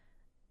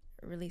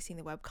releasing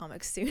the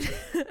webcomic soon.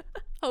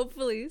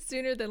 Hopefully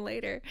sooner than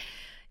later.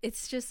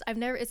 It's just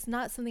it's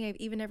not something I've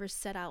even ever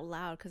said out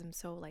loud because I'm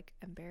so like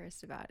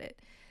embarrassed about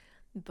it.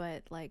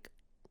 But like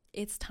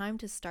it's time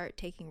to start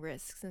taking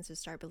risks and to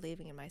start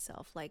believing in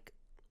myself like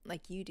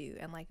you do,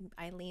 and like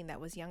Eileen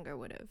that was younger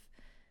would have.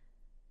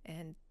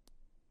 And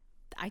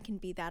I can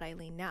be that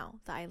Eileen now,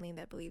 the Eileen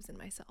that believes in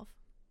myself.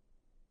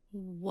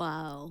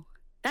 Wow.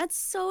 That's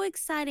so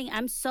exciting.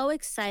 I'm so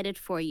excited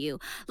for you.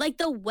 Like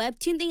the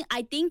webtoon thing,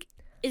 I think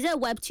is it a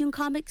webtoon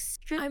comic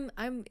strip?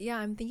 I'm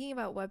thinking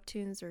about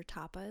webtoons or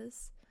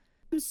tapas.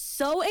 I'm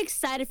so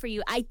excited for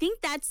you. I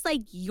think that's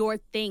like your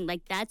thing.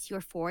 Like that's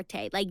your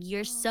forte. Like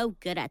you're so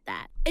good at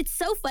that. It's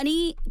so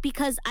funny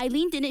because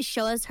Eileen didn't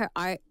show us her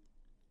art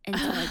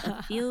until like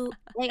a few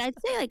like I'd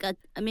say like a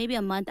maybe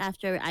a month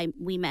after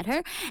we met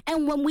her.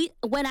 And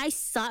when I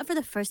saw it for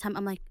the first time,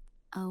 I'm like,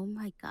 oh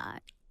my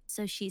God.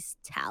 So she's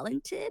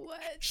talented.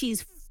 What?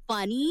 She's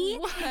funny.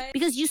 What?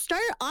 Because you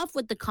started off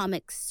with the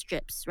comic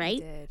strips, I right?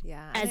 did,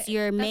 yeah. As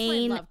your that's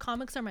main my love.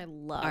 Comics are my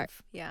love. art.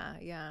 Yeah,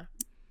 yeah.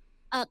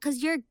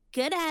 Because you're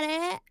good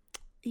at it.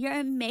 You're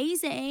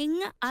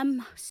amazing.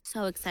 I'm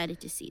so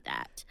excited to see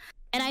that.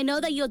 And I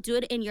know that you'll do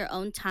it in your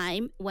own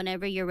time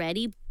whenever you're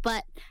ready,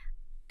 but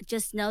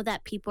just know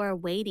that people are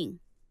waiting.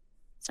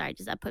 Sorry,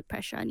 does that put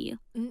pressure on you?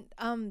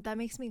 That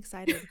makes me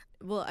excited.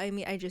 Well, I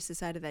mean, I just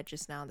decided that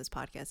just now on this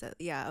podcast that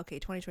yeah, okay,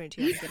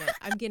 2022.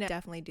 I'm gonna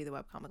definitely do the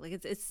webcomic.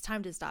 Like it's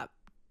time to stop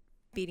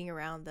beating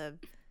around the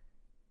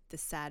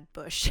sad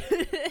bush.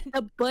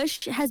 The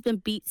bush has been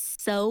beat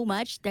so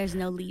much, there's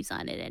no leaves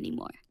on it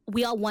anymore.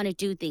 We all want to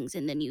do things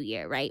in the new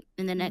year, right?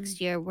 In the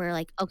next year, we're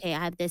like, okay,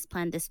 I have this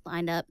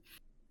lined up.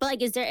 But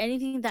like, is there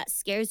anything that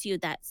scares you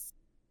that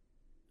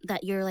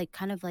you're like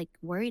kind of like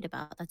worried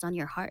about that's on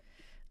your heart?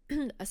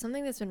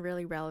 Something that's been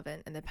really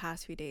relevant in the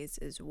past few days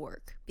is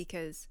work,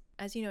 because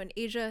as you know, in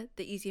Asia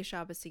the easiest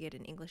job is to get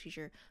an English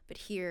teacher, but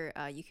here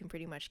you can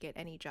pretty much get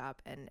any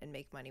job and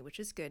make money, which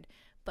is good.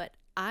 But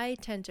I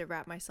tend to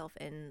wrap myself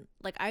in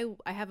like I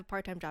have a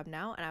part-time job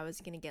now, and I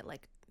was gonna get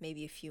like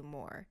maybe a few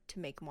more to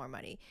make more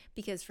money,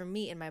 because for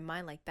me in my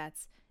mind, like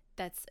that's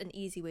an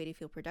easy way to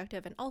feel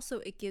productive, and also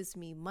it gives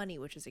me money,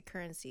 which is a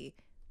currency,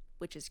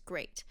 which is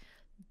great.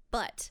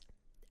 But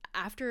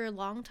after a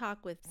long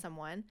talk with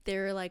someone, they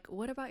were like,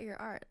 what about your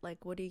art?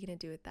 Like, what are you going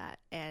to do with that?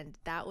 And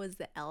that was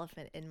the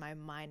elephant in my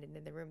mind and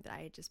in the room that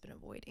I had just been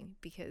avoiding,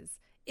 because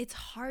it's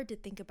hard to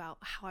think about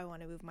how I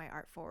want to move my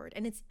art forward.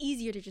 And it's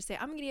easier to just say,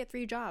 I'm going to get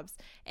 3 jobs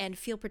and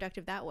feel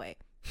productive that way.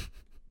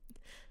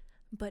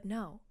 But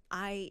no,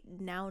 I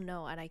now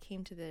know, and I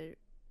came to the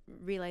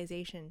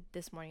realization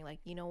this morning, like,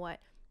 you know what?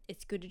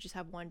 It's good to just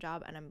have one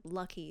job, and I'm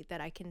lucky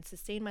that I can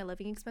sustain my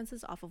living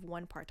expenses off of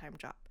one part-time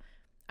job.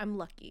 I'm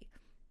lucky.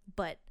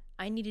 But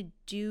I need to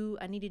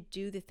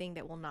do the thing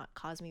that will not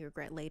cause me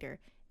regret later,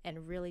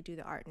 and really do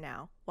the art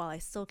now while I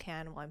still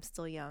can, while I'm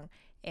still young.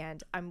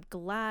 And I'm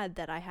glad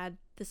that I had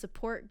the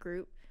support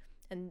group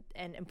and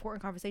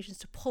important conversations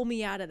to pull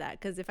me out of that,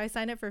 because if I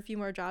signed up for a few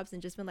more jobs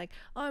and just been like,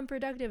 oh, I'm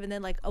productive, and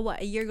then like, oh,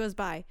 what, a year goes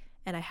by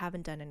and I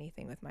haven't done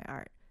anything with my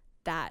art,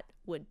 that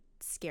would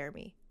scare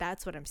me.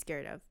 That's what I'm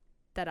scared of,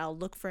 that I'll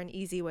look for an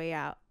easy way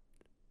out.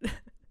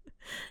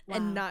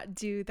 And not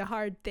do the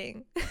hard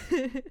thing.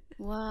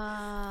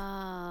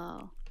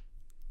 Wow.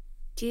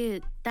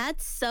 Dude,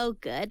 that's so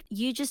good.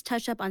 You just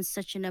touched up on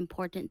such an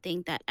important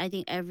thing that I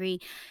think every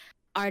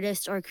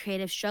artist or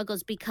creative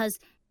struggles, because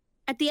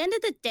at the end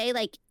of the day,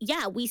 like,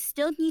 yeah, we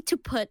still need to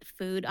put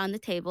food on the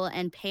table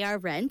and pay our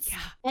rents. Yeah.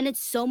 And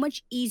it's so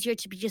much easier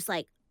to be just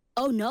like,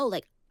 oh no,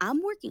 like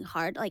I'm working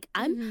hard, like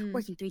I'm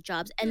working 3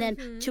 jobs, and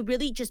then to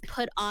really just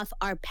put off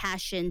our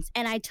passions.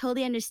 And I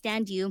totally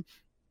understand you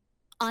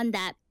on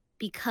that,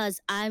 because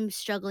I'm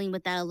struggling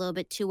with that a little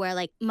bit too, where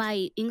like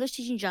my English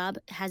teaching job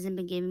hasn't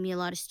been giving me a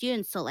lot of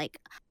students. So like,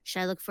 should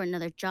I look for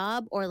another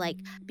job, or like,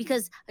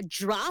 because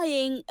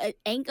drawing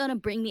ain't gonna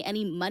bring me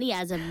any money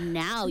as of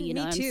now, you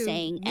know what I'm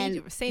saying?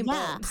 And same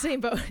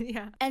boat.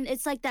 Yeah. And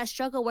it's like that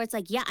struggle where it's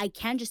like, yeah, I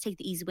can just take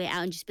the easy way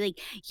out and just be like,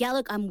 yeah,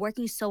 look, I'm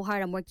working so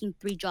hard. I'm working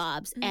 3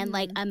 jobs and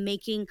like I'm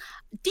making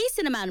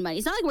decent amount of money.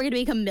 It's not like we're gonna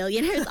become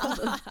millionaires off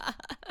of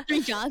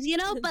 3 jobs, you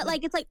know? But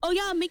like, it's like, oh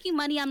yeah, I'm making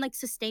money. I'm like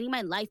sustaining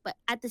my life. But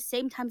at the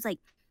same time, it's like,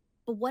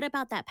 but what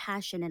about that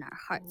passion in our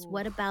hearts?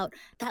 What about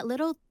that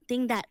little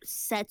thing that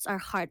sets our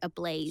heart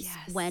ablaze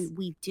when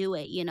we do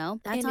it, you know?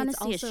 That's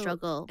honestly also a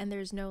struggle. And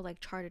there's no like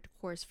charted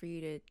course for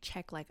you to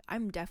check, like,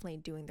 I'm definitely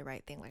doing the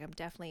right thing. Like, I'm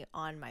definitely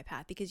on my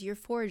path, because you're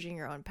forging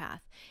your own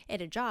path.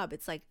 At a job,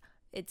 it's like,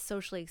 it's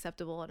socially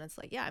acceptable, and it's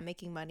like, yeah, I'm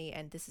making money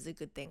and this is a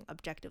good thing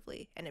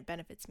objectively and it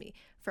benefits me.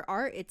 For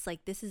art, it's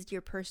like, this is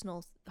your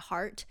personal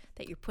heart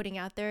that you're putting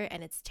out there,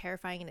 and it's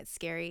terrifying and it's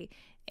scary,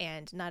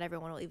 and not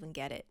everyone will even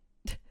get it.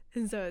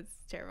 And so it's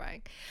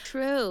terrifying.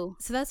 True.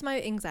 So that's my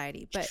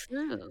anxiety. But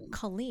True.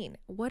 Colleen,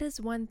 what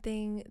is one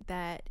thing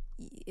that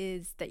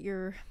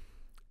you're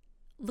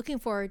looking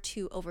forward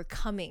to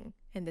overcoming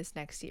in this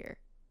next year?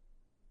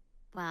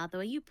 Wow, the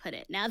way you put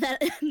it. Now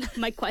that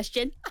my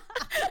question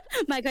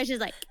is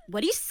like,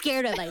 what are you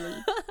scared of,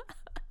 Eileen?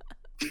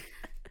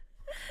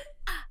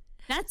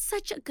 That's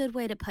such a good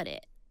way to put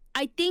it.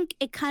 I think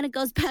it kind of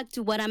goes back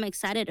to what I'm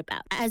excited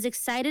about. As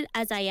excited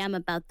as I am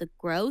about the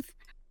growth,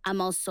 I'm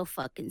also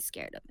fucking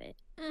scared of it.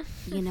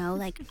 You know,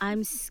 like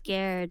I'm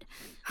scared.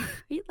 Are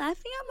you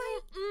laughing at my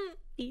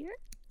fear?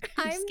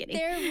 I'm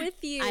there with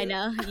you. I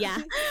know. Yeah,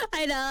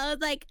 I know.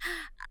 Like,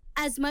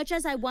 as much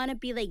as I want to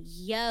be like,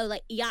 yo,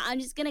 like, yeah, I'm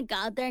just gonna go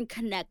out there and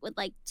connect with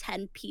like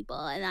 10 people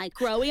and like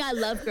growing. I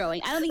love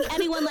growing. I don't think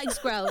anyone likes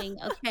growing,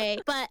 okay?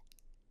 But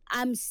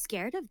I'm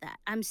scared of that.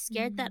 I'm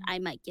scared that I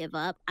might give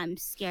up. I'm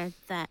scared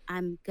that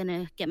I'm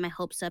gonna get my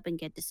hopes up and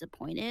get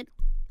disappointed.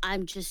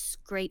 I'm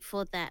just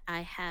grateful that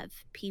I have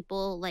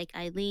people like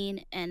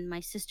Eileen and my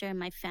sister and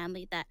my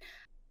family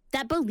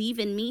that believe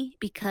in me,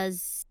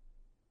 because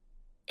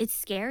it's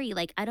scary.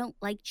 Like, I don't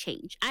like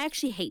change. I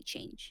actually hate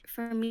change.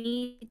 For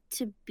me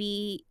to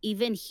be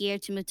even here,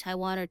 to move to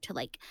Taiwan, or to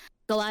like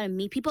go out and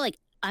meet people, like,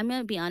 I'm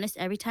gonna be honest,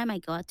 every time I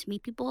go out to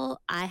meet people,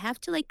 I have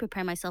to like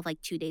prepare myself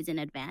like 2 days in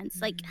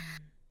advance. Like,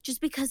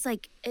 just because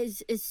like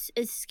it's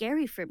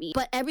scary for me.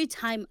 But every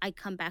time I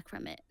come back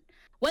from it,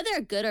 whether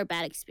a good or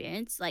bad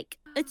experience, like,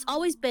 it's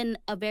always been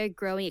a very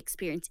growing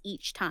experience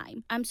each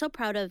time. I'm so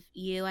proud of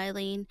you,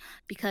 Eileen,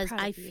 because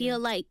Proud I of feel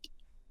you. like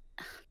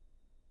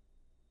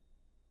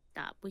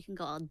stop. We can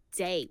go all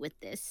day with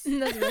this.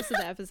 That's the rest of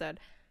the episode.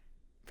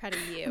 Proud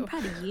of I'm you.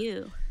 proud of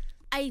you.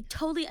 I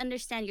totally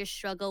understand your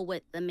struggle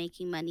with the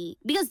making money,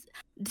 because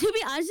to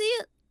be honest with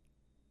you,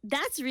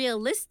 that's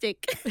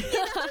realistic. You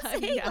know what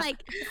I'm saying? Yeah.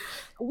 Like,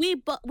 we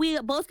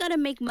both gotta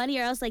make money,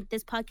 or else like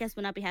this podcast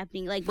would not be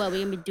happening. Like, what,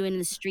 we're gonna be doing in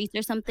the streets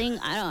or something?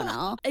 I don't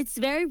know. It's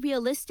very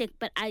realistic,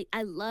 but I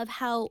love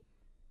how,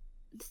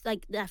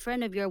 like, that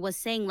friend of yours was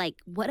saying,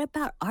 like, what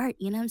about art?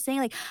 You know what I'm saying?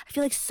 Like, I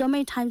feel like so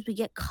many times we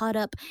get caught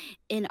up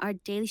in our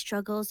daily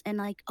struggles and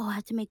like, oh, I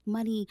have to make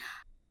money.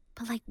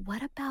 But like,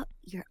 what about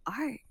your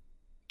art?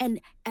 And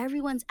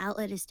everyone's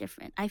outlet is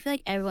different. I feel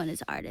like everyone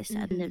is artists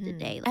at the end of the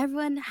day.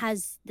 Everyone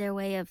has their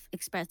way of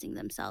expressing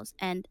themselves.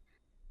 And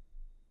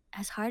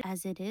as hard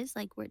as it is,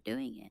 like, we're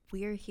doing it.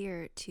 We're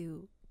here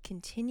to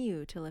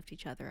continue to lift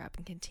each other up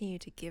and continue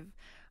to give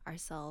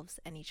ourselves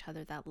and each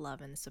other that love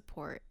and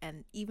support,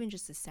 and even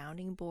just a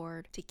sounding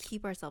board to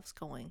keep ourselves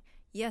going.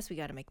 Yes, we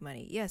got to make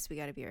money. Yes, we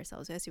got to be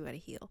ourselves. Yes, we got to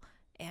heal.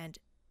 And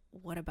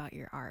what about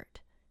your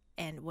art?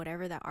 And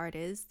whatever that art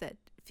is that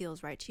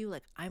feels right to you,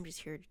 like, I'm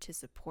just here to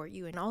support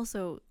you and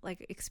also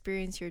like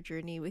experience your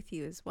journey with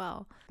you as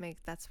well.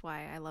 That's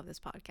why I love this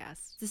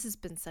podcast. This has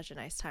been such a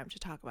nice time to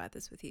talk about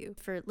this with you.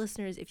 For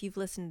listeners, if you've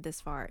listened this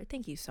far,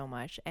 thank you so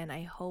much. And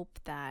I hope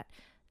that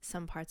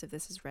some parts of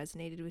this has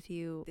resonated with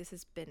you. This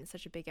has been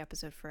such a big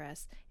episode for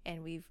us,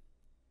 and we've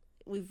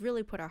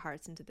really put our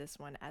hearts into this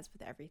one, as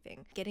with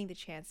everything. Getting the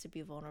chance to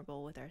be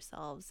vulnerable with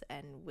ourselves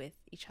and with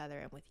each other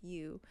and with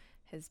you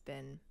has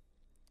been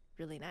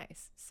really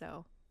nice.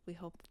 So we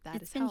hope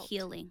that It's been helped.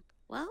 healing.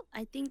 Well,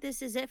 I think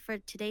this is it for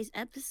today's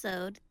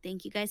episode.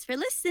 Thank you guys for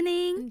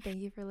listening. And thank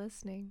you for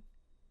listening.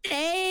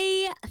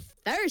 Stay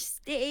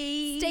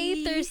thirsty.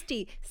 Stay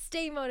thirsty,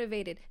 stay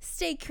motivated,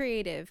 stay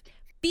creative,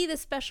 be the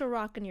special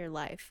rock in your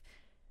life.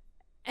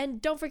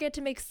 And don't forget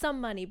to make some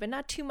money, but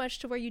not too much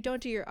to where you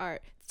don't do your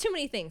art. It's too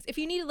many things. If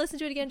you need to listen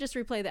to it again, just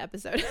replay the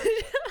episode.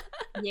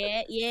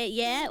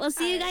 Yeah. We'll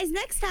see you guys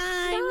next time.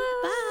 Bye.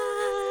 Bye.